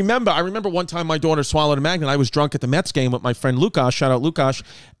 I remember one time my daughter swallowed a magnet. I was drunk at the Mets game with my friend Lukash. Shout out Lukash,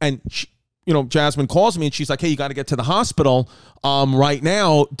 and Jasmine calls me and she's like, "Hey, you got to get to the hospital right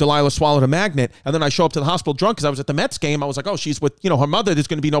now. Delilah swallowed a magnet." And then I show up to the hospital drunk because I was at the Mets game. I was like, "Oh, she's with her mother. There's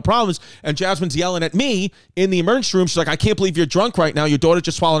going to be no problems." And Jasmine's yelling at me in the emergency room. She's like, "I can't believe you're drunk right now. Your daughter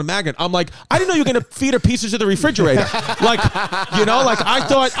just swallowed a magnet." I'm like, "I didn't know you were going to feed her pieces of the refrigerator." I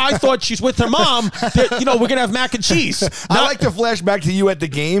thought she's with her mom. We're going to have mac and cheese. I like to flash back to you at the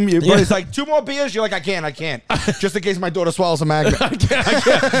game. Your buddy's like, "2 more beers." You're like, I can't. Just in case my daughter swallows a magnet. I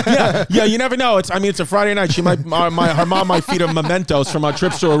can't. Yeah. You never know. It's a Friday night. She might her mom might feed her mementos from our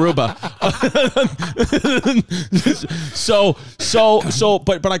trips to Aruba.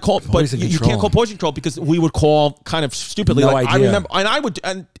 but I call, but you can't call poison control because we would call kind of stupidly. No idea. I remember,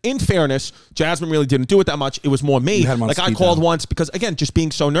 and in fairness, Jasmine really didn't do it that much. It was more me. Like I called once because again, just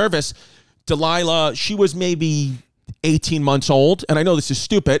being so nervous. Delilah, she was maybe 18 months old, and I know this is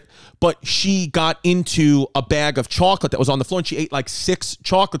stupid, but she got into a bag of chocolate that was on the floor, and she ate like 6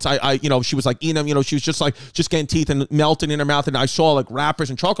 chocolates. She was like eating them, she was just getting teeth and melting in her mouth, and I saw like wrappers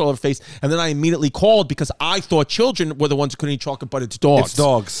and chocolate all over her face, and then I immediately called because I thought children were the ones who couldn't eat chocolate, but it's dogs. It's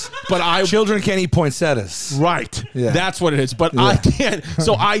dogs. But children can't eat poinsettias. Right. Yeah. That's what it is. But I can't.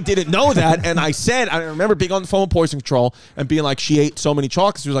 So I didn't know that, and I remember being on the phone with poison control and being like, she ate so many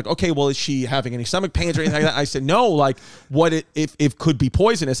chocolates. She was like, "Okay, well, is she having any stomach pains or anything like that?" I said, "No, like what if could be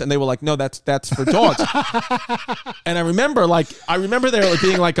poisonous," and they were like, "No, that's for dogs." And I remember there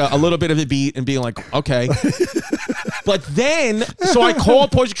being like a little bit of a beat and being like, okay. But then, so I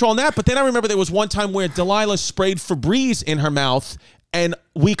called poison control on that, but then I remember there was one time where Delilah sprayed Febreze in her mouth, and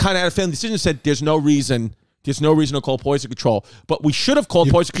we kind of had a family decision and said, there's no reason to call poison control, but we should have called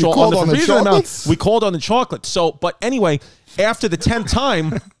poison control on the Febreze in her mouth. We called on the chocolate. So, but anyway, after the 10th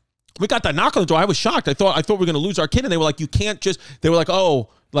time, we got that knock on the door. I was shocked. I thought we were going to lose our kid, and they were like, "You can't just." They were like, "Oh,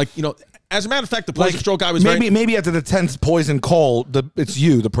 As a matter of fact, the poison control guy was maybe after the 10th poison call, it's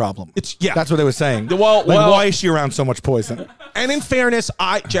you the problem. That's what they were saying. Well, why is she around so much poison? And in fairness,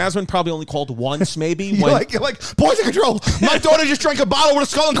 Jasmine probably only called once, maybe. You're like poison control. My daughter just drank a bottle with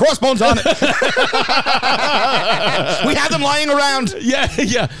a skull and crossbones on it. We have them lying around.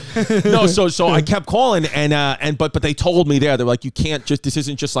 Yeah. No, so I kept calling, but they told me they were like, you can't just. This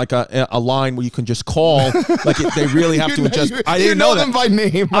isn't just like a line where you can just call. Like they really have to adjust. I didn't know them by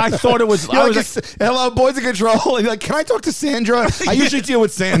name. I thought it was. I was like, hello, poison control. And you're like, can I talk to Sandra? I usually deal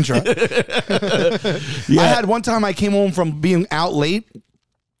with Sandra. I had one time I came home from being out late.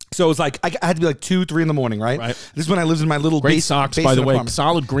 So So it was like I had to be like 2, 3 in the morning, right? Right. This is when I lived in my little Great socks, by the way. apartment.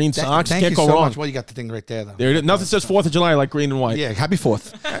 Solid green socks. Thank Can't you go so wrong. much. Well, you got the thing right there, though. There it is. Nothing says 4th of July like green and white. Yeah, happy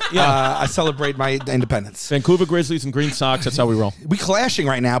 4th. I celebrate my independence. Vancouver Grizzlies and green socks. That's how we roll. We clashing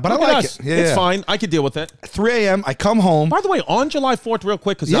right now, but Look I at like us. it. Yeah, It's fine. I could deal with it. 3 a.m. I come home. By the way, on July 4th, real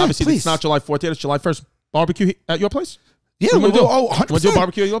quick, because Yeah, obviously please. it's not July 4th yet. It's July 1st. Barbecue at your place? Yeah, What we'll do do. we do? Oh, You wanna do a 100%.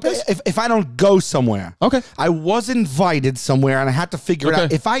 barbecue at your place? If I don't go somewhere. Okay. I was invited somewhere, and I had to figure it Okay.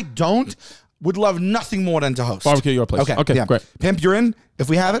 out. If I don't, would love nothing more than to host. Barbecue at your place. Okay. Okay, yeah. great. Pimp, you're in? If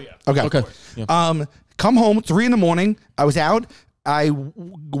we have it? Okay. Okay. Yeah. Come home, 3 in the morning. I was out. I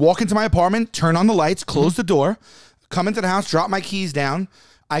walk into my apartment, turn on the lights, close the door, come into the house, drop my keys down.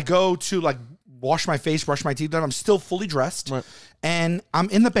 I go to like wash my face, brush my teeth. I'm still fully dressed. Right. And I'm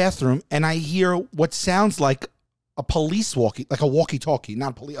in the bathroom and I hear what sounds like a police like a walkie-talkie,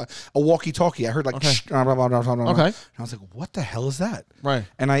 not a walkie-talkie. I heard like, Okay. blah, blah, blah, blah, blah, blah. Okay. And I was like, what the hell is that? Right.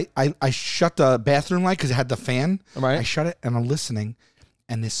 And I shut the bathroom light because it had the fan. Right. I shut it and I'm listening.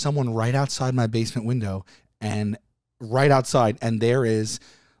 And there's someone right outside my basement window and right outside. And there is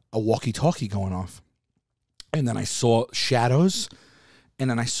a walkie-talkie going off. And then I saw shadows. And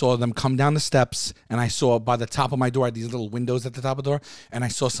then I saw them come down the steps, and I saw by the top of my door, I had these little windows at the top of the door, and I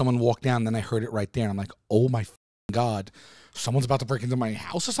saw someone walk down, and then I heard it right there. And I'm like, oh my God, someone's about to break into my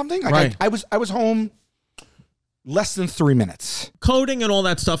house or something? Like Right. I was home less than 3 minutes. Coding and all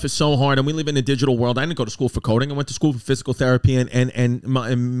that stuff is so hard, and we live in a digital world. I didn't go to school for coding. I went to school for physical therapy and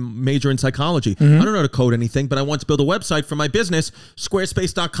major in psychology. I don't know how to code anything, but I want to build a website for my business.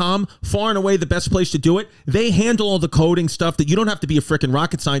 Squarespace.com, far and away the best place to do it. They handle all the coding stuff that you don't have to be a freaking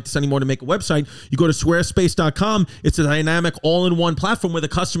rocket scientist anymore to make a website. You go to squarespace.com. It's a dynamic all-in-one platform where the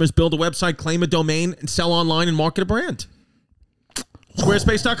customers build a website, claim a domain, and sell online and market a brand.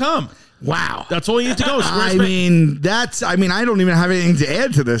 Squarespace.com. Wow. That's all you need to go. I mean, I don't even have anything to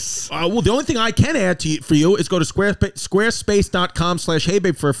add to this. Well, the only thing I can add for you is go to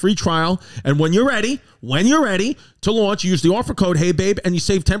squarespace.com/heybabe for a free trial. And when you're ready to launch, use the offer code HeyBabe and you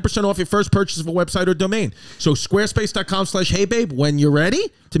save 10% off your first purchase of a website or domain. So squarespace.com/heybabe. When you're ready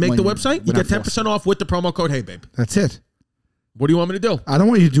to make the website, you get 10% off with the promo code HeyBabe. That's it. What do you want me to do? I don't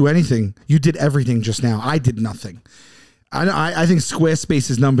want you to do anything. You did everything just now. I did nothing. I think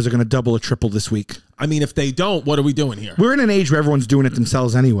Squarespace's numbers are going to double or triple this week. I mean, if they don't, what are we doing here? We're in an age where everyone's doing it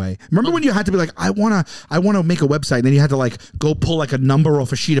themselves anyway. Remember when you had to be like, I wanna make a website, and then you had to like go pull like a number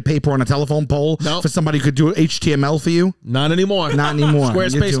off a sheet of paper on a telephone pole for somebody who could do HTML for you? Not anymore. Not anymore.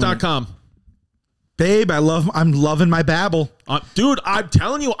 Squarespace.com. Babe, I'm loving my babble. Dude, I'm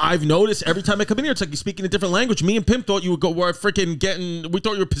telling you, I've noticed every time I come in here, it's like you're speaking a different language. Me and Pimp thought you were freaking we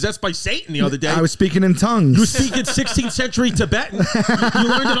thought you were possessed by Satan the other day. I was speaking in tongues. You were speaking 16th century Tibetan. You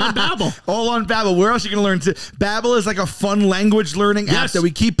learned it on Babbel. All on Babbel. Where else are you going to learn? Babbel is like a fun language learning app that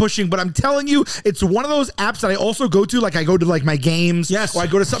we keep pushing. But I'm telling you, it's one of those apps that I also go to. Like I go to like my games. Yes. Or I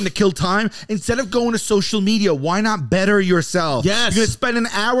go to something to kill time. Instead of going to social media, why not better yourself? Yes. You're going to spend an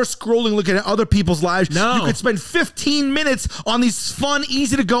hour scrolling, looking at other people's lives. No. You could spend 15 minutes on these fun,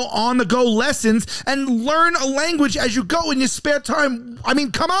 easy to go on the go lessons and learn a language as you go in your spare time. I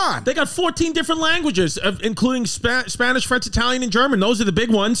mean, come on. They got 14 different languages, including Spanish, French, Italian, and German. Those are the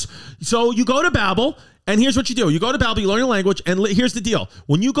big ones. So you go to Babbel, and here's what you do. You go to Babbel, you learn a language, and here's the deal.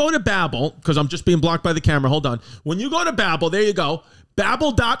 When you go to Babbel, because I'm just being blocked by the camera, hold on. When you go to Babbel, there you go.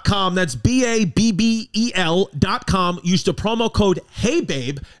 Babbel.com, that's BABBEL.com. Use the promo code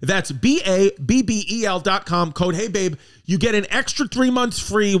HeyBabe. That's BABBEL.com, code HeyBabe. You get an extra 3 months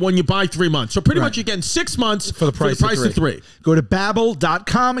free when you buy 3 months. So pretty much you're getting 6 months for the price of three. Go to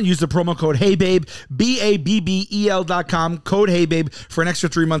Babbel.com and use the promo code HeyBabe, BABBEL.com, code HeyBabe for an extra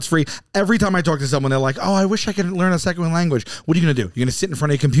 3 months free. Every time I talk to someone, they're like, oh, I wish I could learn a second language. What are you going to do? You're going to sit in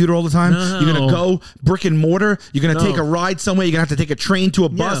front of your computer all the time? No. You're going to go brick and mortar? You're going to take a ride somewhere? You're going to have to take a train to a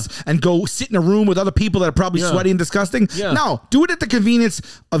bus and go sit in a room with other people that are probably sweaty and disgusting? Yeah. No, do it at the convenience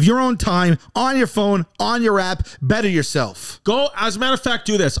of your own time, on your phone, on your app. Better yourself. Go, as a matter of fact,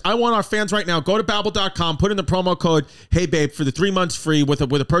 do this. I want our fans right now, go to Babbel.com, put in the promo code HeyBabe for the 3 months free with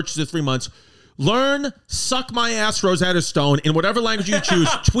a purchase of 3 months. Learn Suck My Ass Rosetta Stone in whatever language you choose.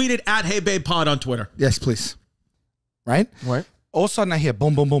 Tweet it at HeyBabePod on Twitter. Yes, please. Right? Right. All of a sudden I hear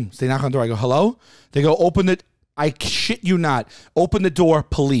boom, boom, boom. So they knock on the door. I go, hello? They go, open it. I shit you not. Open the door,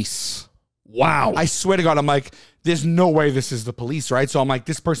 police. Wow. I swear to God, I'm like, there's no way this is the police, right? So I'm like,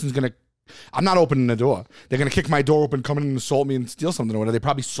 this person's going to, I'm not opening the door. They're going to kick my door open, come in and assault me and steal something or whatever. They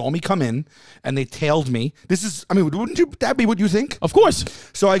probably saw me come in and they tailed me. This is, I mean, wouldn't that be what you think? Of course.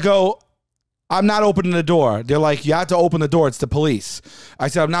 So I go, I'm not opening the door. They're like, you have to open the door. It's the police. I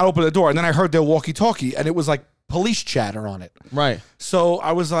said, I'm not opening the door. And then I heard their walkie-talkie and it was like police chatter on it. Right. So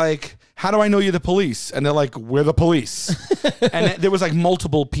I was like, how do I know you're the police? And they're like, we're the police. And there was like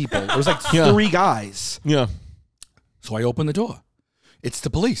multiple people. There was like 3 guys. Yeah. So I open the door. It's the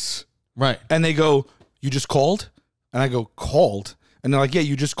police. Right. And they go, you just called? And I go, called? And they're like, yeah,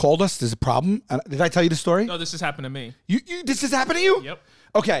 you just called us. There's a problem. And did I tell you the story? No, this has happened to me. This has happened to you? Yep.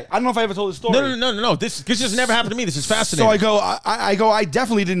 Okay. I don't know if I ever told the story. No. This has never happened to me. This is fascinating. So I go, I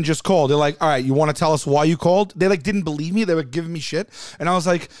definitely didn't just call. They're like, all right, you want to tell us why you called? They like didn't believe me. They were giving me shit. And I was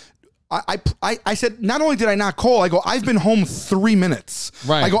like, I said, not only did I not call, I go, I've been home 3 minutes.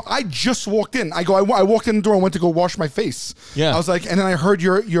 Right. I go, I just walked in. I go, I walked in the door and went to go wash my face. Yeah. I was like, and then I heard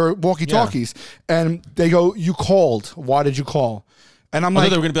your walkie-talkies. And they go, you called. Why did you call? And I'm like,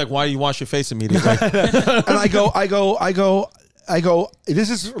 they were going to be like, why do you wash your face immediately? and I go, this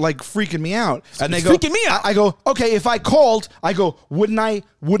is like freaking me out. And they go, freaking me out. I go, okay, if I called, I go, wouldn't I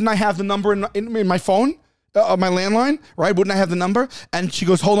have the number in my phone? My landline, right? Wouldn't I have the number? And she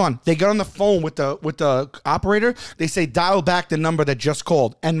goes, hold on. They get on the phone with the operator. They say, dial back the number that just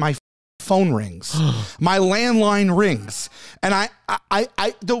called. And my phone rings. My landline rings. And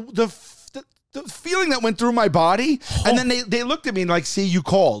the feeling that went through my body, and then they looked at me and like, see, you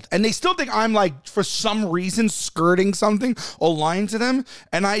called. And they still think I'm like, for some reason, skirting something or lying to them.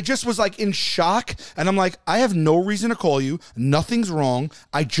 And I just was like in shock. And I'm like, I have no reason to call you. Nothing's wrong.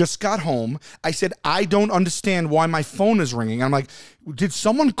 I just got home. I said, I don't understand why my phone is ringing. I'm like, did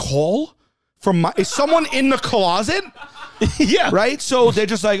someone call is someone in the closet? Yeah. Right? So they're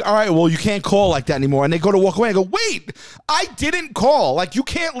just like, all right, well, you can't call like that anymore. And they go to walk away. I go, wait, I didn't call. Like, you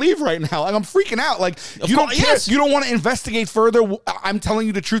can't leave right now. Like, I'm freaking out. Like, you don't care. You don't want to investigate further. I'm telling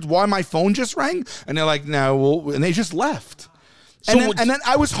you the truth why my phone just rang. And they're like, no, well, and they just left. So and then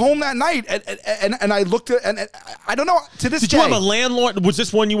I was home that night, and I looked at, and I don't know, to this day. Did you have a landlord? Was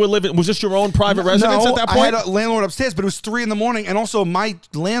this one you were living? Was this your own private residence at that point? I had a landlord upstairs, but it was 3 in the morning, and also my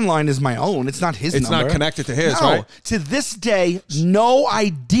landline is my own. It's not his number. It's not connected to his, right? To this day, no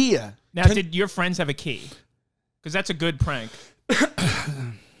idea. Now, did your friends have a key? Because that's a good prank.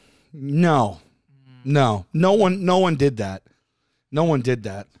 No one did that. No one did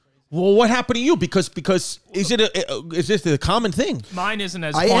that. Well, what happened to you? Because is this a common thing? Mine isn't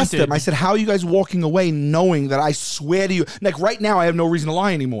as haunted. I asked them. I said, "How are you guys walking away knowing that I swear to you, like right now, I have no reason to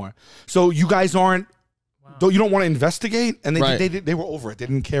lie anymore? So you guys aren't, you don't want to investigate?" And they were over it. They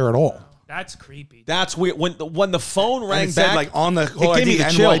didn't care at all. That's creepy. That's weird. When the phone rang back, back, like on the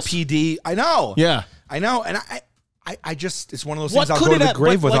NYPD. I know. Yeah, I know. And I just, it's one of those things I'll go to the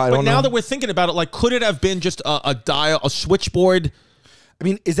grave with. I don't know. Now that we're thinking about it, like, could it have been just a switchboard? I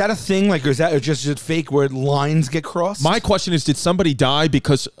mean, is that a thing? Like, is that just fake where lines get crossed? My question is, did somebody die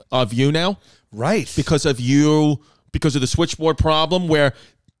because of you now? Right. Because of you, because of the switchboard problem where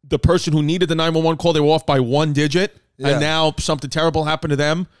the person who needed the 911 call, they were off by 1 digit, and now something terrible happened to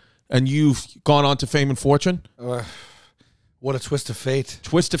them, and you've gone on to fame and fortune? What a twist of fate.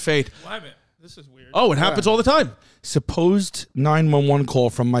 Twist of fate. Why, man? This is weird. Oh, it happens all the time. Supposed 911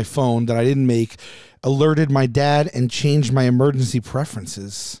 call from my phone that I didn't make alerted my dad and changed my emergency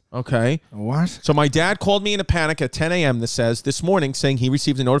preferences. Okay. What? So my dad called me in a panic at 10 a.m. this morning saying he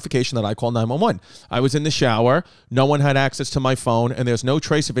received a notification that I called 911. I was in the shower. No one had access to my phone, and there's no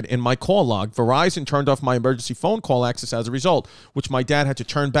trace of it in my call log. Verizon turned off my emergency phone call access as a result, which my dad had to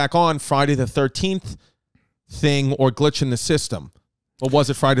turn back on Friday the 13th thing or glitch in the system. Or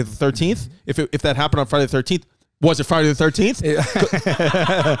was it Friday the 13th? If that happened on Friday the 13th, was it Friday the 13th?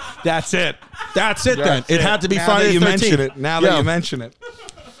 That's it. That's it then. It had to be now Friday the 13th. Now that you mention it.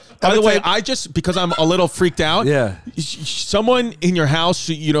 By the way, because I'm a little freaked out. Yeah. Someone in your house,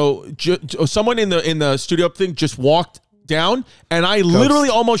 someone in the studio thing just walked down, and I literally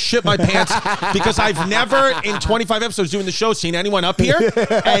almost shit my pants because I've never in 25 episodes doing the show seen anyone up here,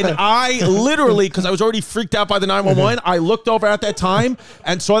 and I literally, because I was already freaked out by the 911, I looked over at that time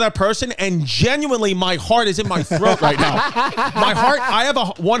and saw that person, and genuinely my heart is in my throat right now. My heart, I have a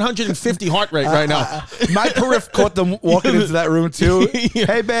 150 heart rate right now. My periph caught them walking into that room too. Yeah.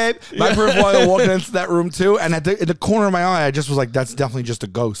 Hey babe, my periph while walking into that room too, and in the corner of my eye I just was like, that's definitely just a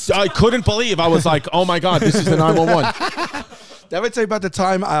ghost. I couldn't believe. I was like, oh my God, this is the 911. Did I ever tell you about the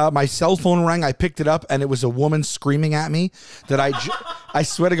time my cell phone rang? I picked it up and it was a woman screaming at me that I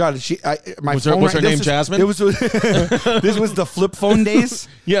swear to God, was her name Jasmine? It was this was the flip phone days.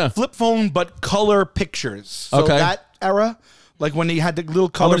 Yeah, flip phone, but color pictures. So that era, like when you had the little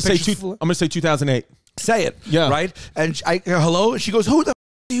color pictures. I'm gonna say 2008. Say it. Yeah. Right. And hello. She goes, "Who the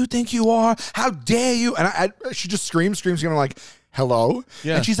do you think you are? How dare you?" And she just screams. I'm like, hello?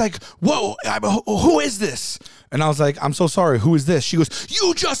 Yeah. And she's like, whoa, who is this? And I was like, I'm so sorry, who is this? She goes,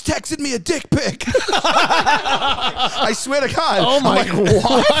 you just texted me a dick pic. I swear to God. Oh my I'm like,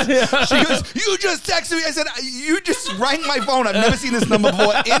 what? She goes, you just texted me. I said, you just rang my phone. I've never seen this number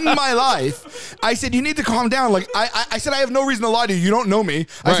before in my life. I said, you need to calm down. Like, I said, I have no reason to lie to you. You don't know me.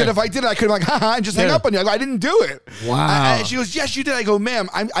 I said, if I did it, I could have like, haha, and just hang up on you. I go, I didn't do it. Wow. She goes, yes, you did. I go, ma'am,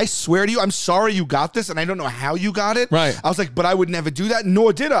 I swear to you, I'm sorry you got this, and I don't know how you got it. Right. I was like, but I would never do that,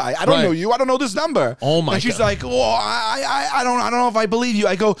 nor did I. I don't know you. I don't know this number. Oh my And she's God. like, oh, I don't know if I believe you.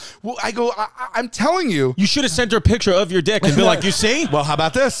 I go, I'm telling you. You should have sent her a picture of your dick and be like, you see? Well, how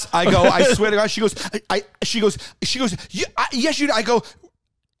about this? I go, I swear to God. She goes, yes, you. I go,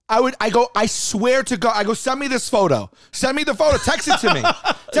 I swear to God. I go, send me this photo. Send me the photo. Text it to me.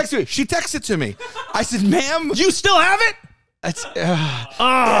 Text me. She texted it to me. I said, ma'am. You still have it? It's, you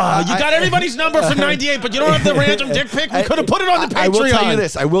got everybody's number from 98, but you don't have the random dick pic. We could have put it on the Patreon. I will tell you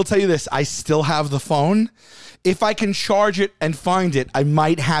this. I will tell you this. I still have the phone. If I can charge it and find it, I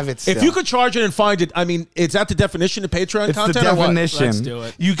might have it still. If you could charge it and find it, I mean, is that the definition of Patreon it's content? the or what? definition. Let's do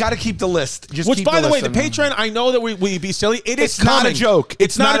it. You got to keep the list. Just Which, keep by the way, list the in. Patreon, I know that we be silly. It's not coming. a joke.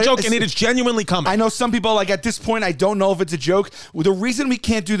 It's not a joke, it's- and it is genuinely coming. I know some people, like, at this point, I don't know if it's a joke. Well, the reason we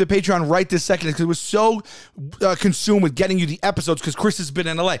can't do the Patreon right this second is because we're so consumed with getting you the episodes because Chris has been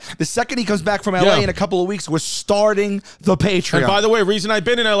in LA. The second he comes back from LA in a couple of weeks, we're starting the Patreon. And by the way, reason I've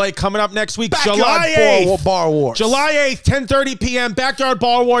been in LA coming up next week, Backyard July 8th. Bar Wars. July 8th, 10:30 p.m., Backyard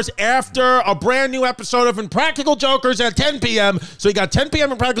Bar Wars after a brand new episode of Impractical Jokers at 10 p.m. So you got 10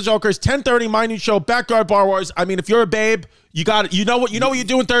 p.m. Impractical Jokers, 10:30 my new show, Backyard Bar Wars. I mean, if you're a babe, you got it. You know what you're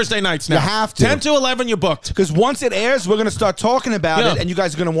doing Thursday nights now. You have to. 10 to 11, you're booked. Because once it airs, we're going to start talking about it, and you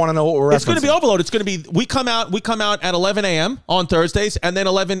guys are going to want to know what we're It's going to be referencing. overload. It's going to be we come out at 11 a.m. on Thursdays, and then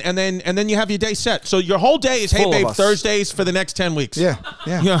 11, and then you have your day set. So your whole day is Full of Hey Babe us. Thursdays for the next 10 weeks. Yeah.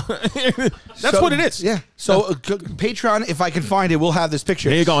 That's what it is. Yeah. So Patreon, if I can find it, we'll have this picture.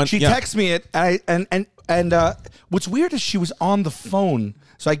 There you go. She texts me it, and what's weird is she was on the phone,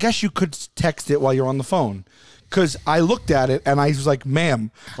 so I guess you could text it while you're on the phone. Because I looked at it and I was like,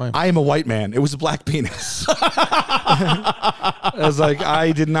 ma'am, I am a white man. It was a black penis. I was like,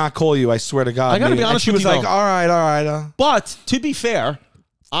 I did not call you. I swear to God. I gotta be honest and she with was you, like, though. all right. But to be fair,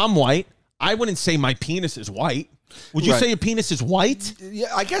 I'm white. I wouldn't say my penis is white. Would you Right. say your penis is white? Yeah,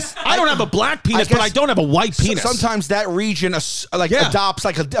 I guess I don't have a black penis, guess but I don't have a white penis. Sometimes that region adopts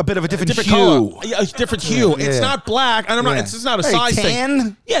like a bit of a different, different hue. color. Yeah, a different hue. Yeah, It's yeah. not black. And I'm not. Yeah. It's not a Hey, size tan?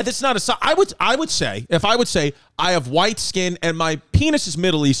 thing. Yeah, this is not a size. I would say if I would say I have white skin and my penis is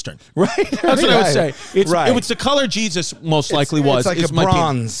Middle Eastern. Right. That's what I would say. It's right. It was the color Jesus most likely was. It's like is a my penis.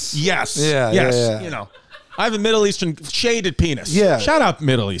 bronze. Yes. Yeah, Yes. yeah. You know, I have a Middle Eastern shaded penis. Yeah. Shout out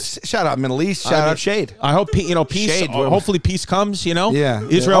Middle East. Shout out Middle East. Shout out Shade. I hope peace. Shade. Hopefully peace comes. You know. Yeah.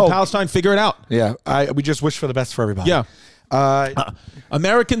 Israel, Oh. Palestine, figure it out. Yeah. We just wish for the best for everybody. Yeah.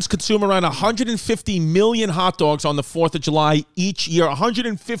 Americans consume around 150 million hot dogs on the 4th of July each year.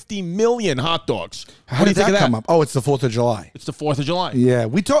 150 million hot dogs. How What do did you think that of come up? Oh, it's the 4th of July. It's the 4th of July. Yeah,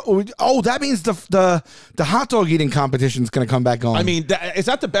 that means the hot dog eating competition is going to come back on. I mean, is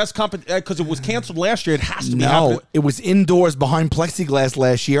that the best competition? Because it was canceled last year. It has to be no, happening. it was indoors behind plexiglass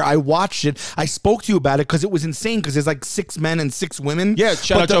last year. I watched it. I spoke to you about it because it was insane. Because there's like 6 men and 6 women. Yeah,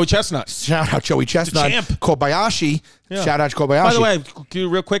 shout out Joey Chestnut. Shout out Joey Chestnut. champ. Kobayashi. Yeah. Shout out Kobayashi. By the way,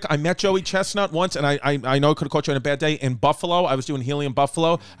 real quick, I met Joey Chestnut once, and I know it could have caught you on a bad day in Buffalo. I was doing Helium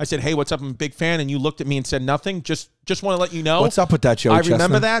Buffalo. I said, "Hey, what's up? I'm a big fan," and you looked at me and said nothing. Just want to let you know. What's up with that, Joey I remember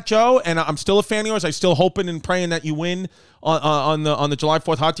Chestnut? that, Joe, and I'm still a fan of yours. I'm still hoping and praying that you win on the July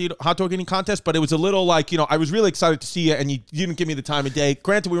 4th hot dog eating contest. But it was a little like, I was really excited to see you, and you didn't give me the time of day.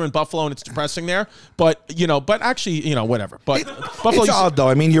 Granted, we were in Buffalo, and it's depressing there, but actually, whatever. But Buffalo, It's odd though.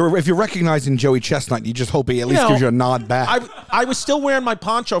 I mean, if you're recognizing Joey Chestnut, you just hope he at least gives you a nod back. I was still wearing my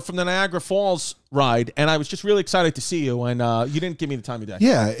poncho from the Niagara Falls ride, and I was just really excited to see you, and you didn't give me the time of day.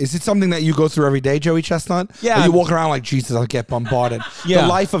 Yeah, is it something that you go through every day, Joey Chestnut? Yeah. Or you walk around like, Jesus, I'll get bombarded. Yeah. The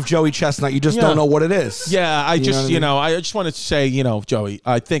life of Joey Chestnut, you just Yeah. don't know what it is. Yeah, I You know just, what I mean? I just wanted to say, Joey,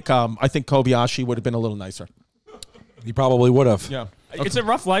 I think Kobayashi would have been a little nicer. He probably would have. Yeah. It's a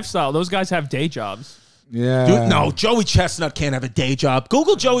rough lifestyle. Those guys have day jobs. Yeah. Dude, no, Joey Chestnut can't have a day job.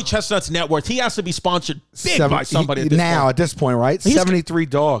 Google Joey Chestnut's net worth. He has to be sponsored big by somebody at this point. At this point, right? 73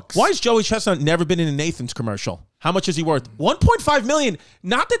 dogs. Why has Joey Chestnut never been in a Nathan's commercial? How much is he worth? 1.5 million.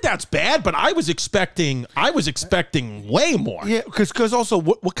 Not that that's bad, but I was expecting way more. Yeah, because also,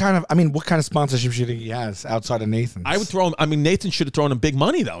 what kind of sponsorship should he has outside of Nathan's? I would throw him. I mean, Nathan should have thrown him big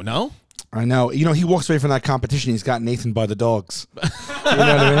money though. No. I know. You know, he walks away from that competition. He's got Nathan by the dogs. You know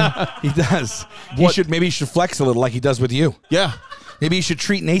what I mean? He does. Maybe he should flex a little like he does with you. Yeah. Maybe you should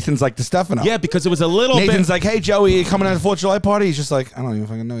treat Nathan's like Distefano. Yeah, because it was a little Nathan's like, hey, Joey, you coming to the 4th of July party? He's just like, I don't even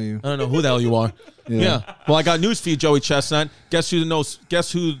fucking know you. I don't know who the hell you are. Yeah. Well, I got news for you, Joey Chestnut. Guess who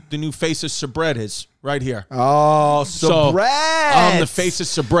the new face of Sabret is right here. Oh, Sabret. I'm the face of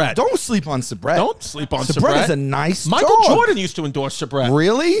Sabret. Don't sleep on Sabret. Don't sleep on Sabret. Sabret is a nice Michael dog. Jordan used to endorse Sabret.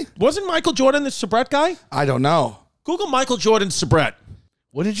 Really? Wasn't Michael Jordan the Sabret guy? I don't know. Google Michael Jordan Sabret.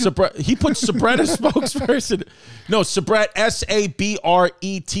 What did you? Sabret. He put Sabret as spokesperson. No, Sabret.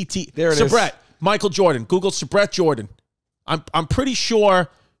 Sabrett. There it is. Sabret. Michael Jordan. Google Sabret Jordan. I'm pretty sure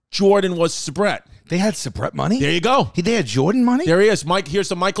Jordan was Sabret. They had Sabret money? There you go. They had Jordan money? There he is. Mike. Here's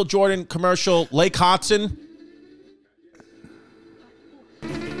the Michael Jordan commercial. Lake Hudson.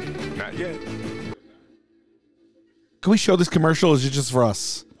 Not yet. Can we show this commercial or is it just for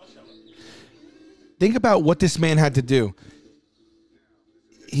us? Think about what this man had to do.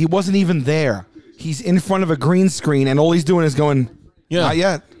 He wasn't even there. He's in front of a green screen, and all he's doing is going, not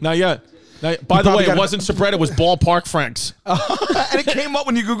yet. Not yet. By the way, it wasn't Sabret. It was Ballpark Franks. And it came up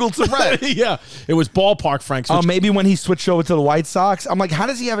when you Googled Sabret. Yeah. It was Ballpark Franks. Oh, maybe when he switched over to the White Sox. I'm like, how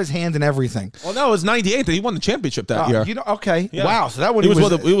does he have his hand in everything? Well, no, it was 98 that he won the championship that year. You know, okay. Yeah. Wow. So that He was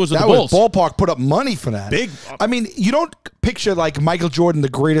with the Bulls. Ballpark put up money for that. Big. I mean, you don't picture like Michael Jordan, the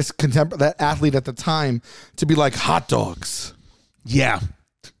greatest that athlete at the time, to be like hot dogs. Yeah.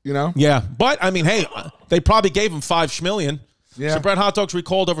 You know? Yeah. But, I mean, hey, they probably gave him $5 schmillion. Yeah. Sabret hot dogs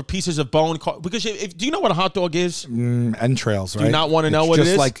recalled over pieces of bone. Because do you know what a hot dog is? Entrails, right? Do you not want to know what it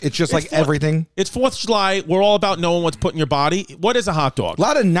is? It's just like everything. It's 4th of July. We're all about knowing what's put in your body. What is a hot dog? A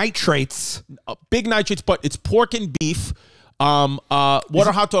lot of nitrates. Big nitrates, but it's pork and beef. What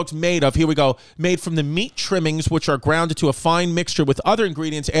are hot dogs made of? Here we go. Made from the meat trimmings, which are ground into a fine mixture with other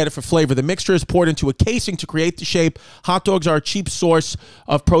ingredients added for flavor. The mixture is poured into a casing to create the shape. Hot dogs are a cheap source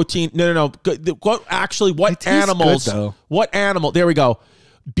of protein. No. What animals? Good, what animal? There we go.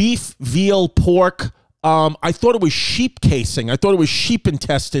 Beef, veal, pork. I thought it was sheep casing. I thought it was sheep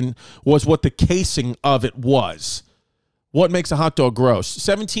intestine was what the casing of it was. What makes a hot dog gross?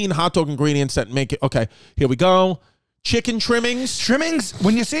 17 hot dog ingredients that make it. Okay, here we go. Chicken trimmings. Trimmings,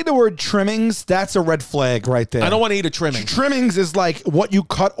 when you say the word trimmings, that's a red flag right there. I don't want to eat a trimming. Trimmings is like what you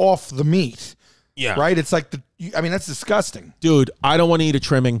cut off the meat. Yeah. Right? It's like, that's disgusting. Dude, I don't want to eat a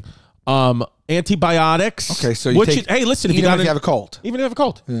trimming. Antibiotics. Okay, so hey, listen, if you have a cold. Even if you have a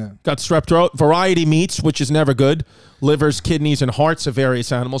cold. Yeah. Got strep throat. Variety meats, which is never good. Livers, kidneys, and hearts of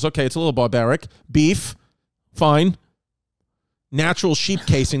various animals. Okay, it's a little barbaric. Beef, fine. Natural sheep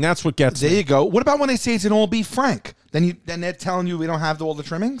casing, that's what gets There me. you go. What about when they say it's an all beef frank? Then they're telling you we don't have all the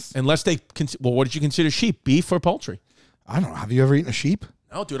trimmings? Unless they, what did you consider sheep? Beef or poultry? I don't know. Have you ever eaten a sheep?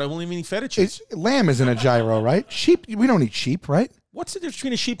 No, dude, I won't even eat feta cheese. Lamb isn't a gyro, right? Sheep, we don't eat sheep, right? What's the difference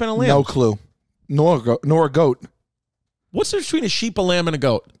between a sheep and a lamb? No clue. Nor a goat. What's the difference between a sheep, a lamb, and a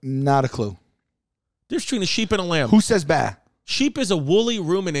goat? Not a clue. There's between a sheep and a lamb. Who says bah? Sheep is a woolly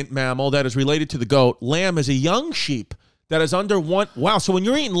ruminant mammal that is related to the goat. Lamb is a young sheep that is under one. Wow, so when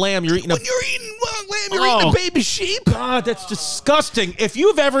you're eating lamb, you're eating lamb, you're eating a baby sheep? God, that's disgusting. If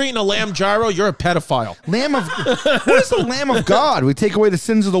you've ever eaten a lamb gyro, you're a pedophile. What is the Lamb of God? We take away the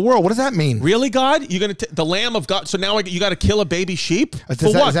sins of the world. What does that mean? Really, God? You're going to the Lamb of God? So now you got to kill a baby sheep? Is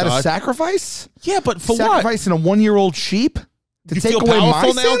that a sacrifice? Yeah, but for Sacrificing a 1-year-old sheep? To you take feel away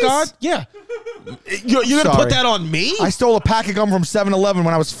powerful my now, sins? God? Yeah. You're going to put that on me? I stole a pack of gum from 7-Eleven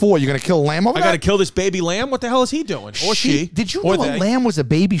when I was 4. You're going to kill a lamb over I got to kill this baby lamb? What the hell is he doing? Or she? Did you know a lamb was a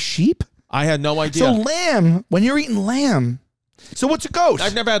baby sheep? I had no idea. So lamb, when you're eating lamb, so what's a goat?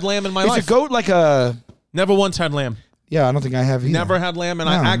 I've never had lamb in my life. Is a goat like a... Never once had lamb. Yeah, I don't think I have either. Never had lamb,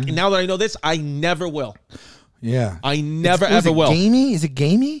 and now that I know this, I never will. Yeah. I never ever will. Gamey? Is it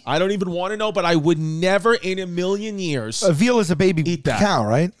gamey? I don't even want to know, but I would never in a million years. A veal is a baby cow,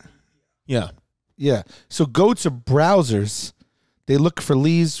 right? Yeah. Yeah. So goats are browsers. They look for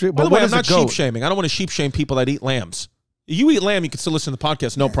leaves. By the way, I'm not sheep shaming. I don't want to sheep shame people that eat lambs. You eat lamb, you can still listen to the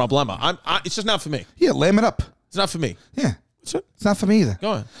podcast, no problema. It's just not for me. Yeah, lamb it up. It's not for me. Yeah. It's not for me either.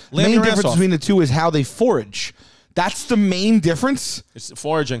 Go on. The main difference between the two is how they forage. That's the main difference. It's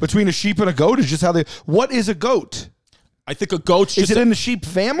foraging. Between a sheep and a goat is just how they... What is a goat? I think a goat's just... Is it in the sheep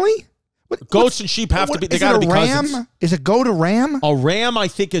family? Goats and sheep have to be... They got to be cousins. Is a goat a ram? A ram, I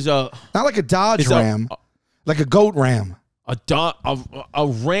think, is a... Not like a Dodge ram. Like a goat ram. A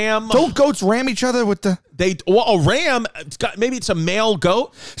ram. Don't goats ram each other with the... a ram, maybe it's a male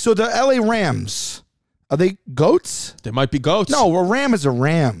goat. So the LA Rams, are they goats? They might be goats. No, a ram is a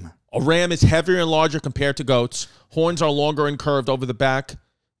ram. A ram is heavier and larger compared to goats. Horns are longer and curved over the back.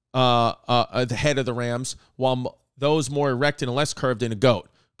 the head of the rams, while those more erect and less curved in a goat.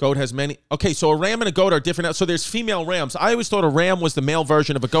 Goat has many. Okay, so a ram and a goat are different. So there's female rams. I always thought a ram was the male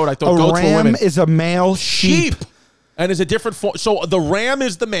version of a goat. I thought goats were women. A ram is a male sheep. And is a different form. So the ram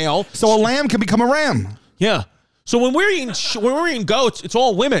is the male. So a lamb can become a ram. Yeah. So when we're eating goats, it's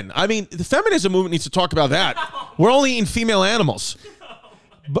all women. I mean, the feminism movement needs to talk about that. We're only eating female animals.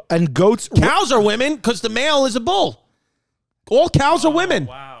 And goats. Cows are women because the male is a bull. All cows are women.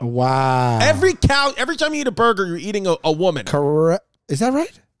 Wow. Every time you eat a burger, you're eating a woman. Correct. Is that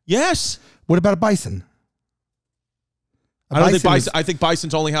right? Yes. What about a bison? I think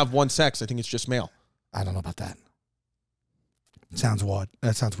bisons only have one sex. I think it's just male. I don't know about that. Sounds odd.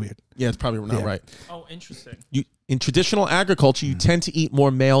 That sounds weird. Yeah, it's probably not right. Oh, interesting. In traditional agriculture, you tend to eat more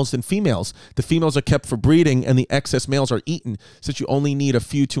males than females. The females are kept for breeding, and the excess males are eaten, since you only need a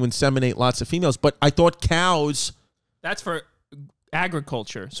few to inseminate lots of females. But I thought cows... That's for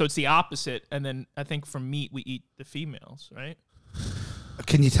agriculture. So it's the opposite. And then I think for meat, we eat the females, right?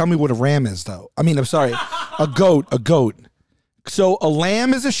 Can you tell me what a ram is, though? I mean, I'm sorry. A goat. So a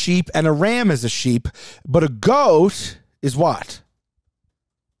lamb is a sheep, and a ram is a sheep. But a goat is what?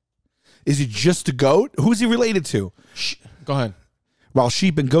 Is he just a goat? Who's he related to? Go ahead. While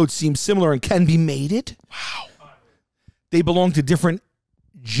sheep and goats seem similar and can be mated, wow, they belong to different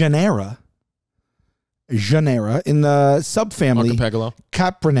genera in the subfamily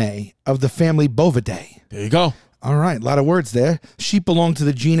Caprinae of the family Bovidae. There you go. All right, a lot of words there. Sheep belong to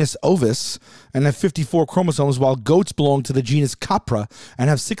the genus Ovis and have 54 chromosomes, while goats belong to the genus Capra and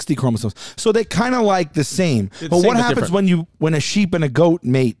have 60 chromosomes. So they're kind of like the same. But what happens when a sheep and a goat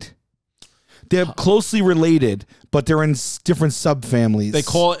mate? They're closely related, but they're in different subfamilies. They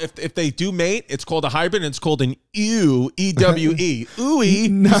call it, if they do mate, it's called a hybrid, and it's called an ewe, E-W-E. Ooey.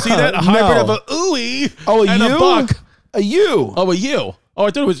 No, you see that? A hybrid of a ooey and ewe? a buck. A ewe. Oh, a ewe. Oh,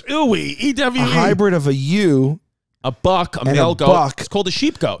 I thought it was ooey, E-W-E. A hybrid of a ewe. A buck, a male goat. It's called a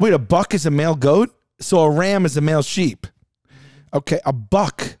sheep goat. Wait, a buck is a male goat? So a ram is a male sheep. Okay, a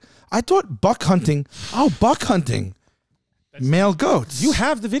buck. I thought buck hunting. Oh, buck hunting. Male goats. You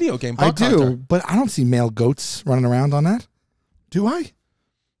have the video game, Buck I do, Hunter. but I don't see male goats running around on that. Do I?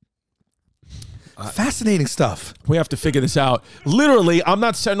 Fascinating stuff. We have to figure this out. Literally, I'm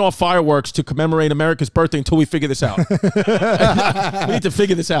not setting off fireworks to commemorate America's birthday until we figure this out. We need to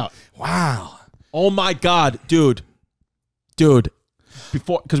figure this out. Wow. Oh my God, dude.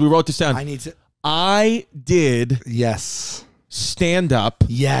 Before, because we wrote this down. I did. Yes. Stand up.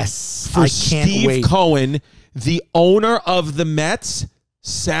 Yes. For Steve Cohen, the owner of the Mets.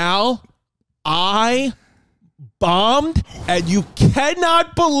 Sal, I bombed, and you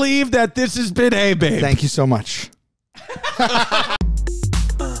cannot believe that this has been Hey Babe. Thank you so much.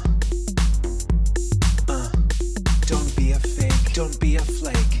 Don't be a fake, don't be a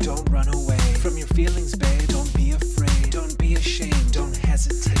flake, don't run away from your feelings, babe.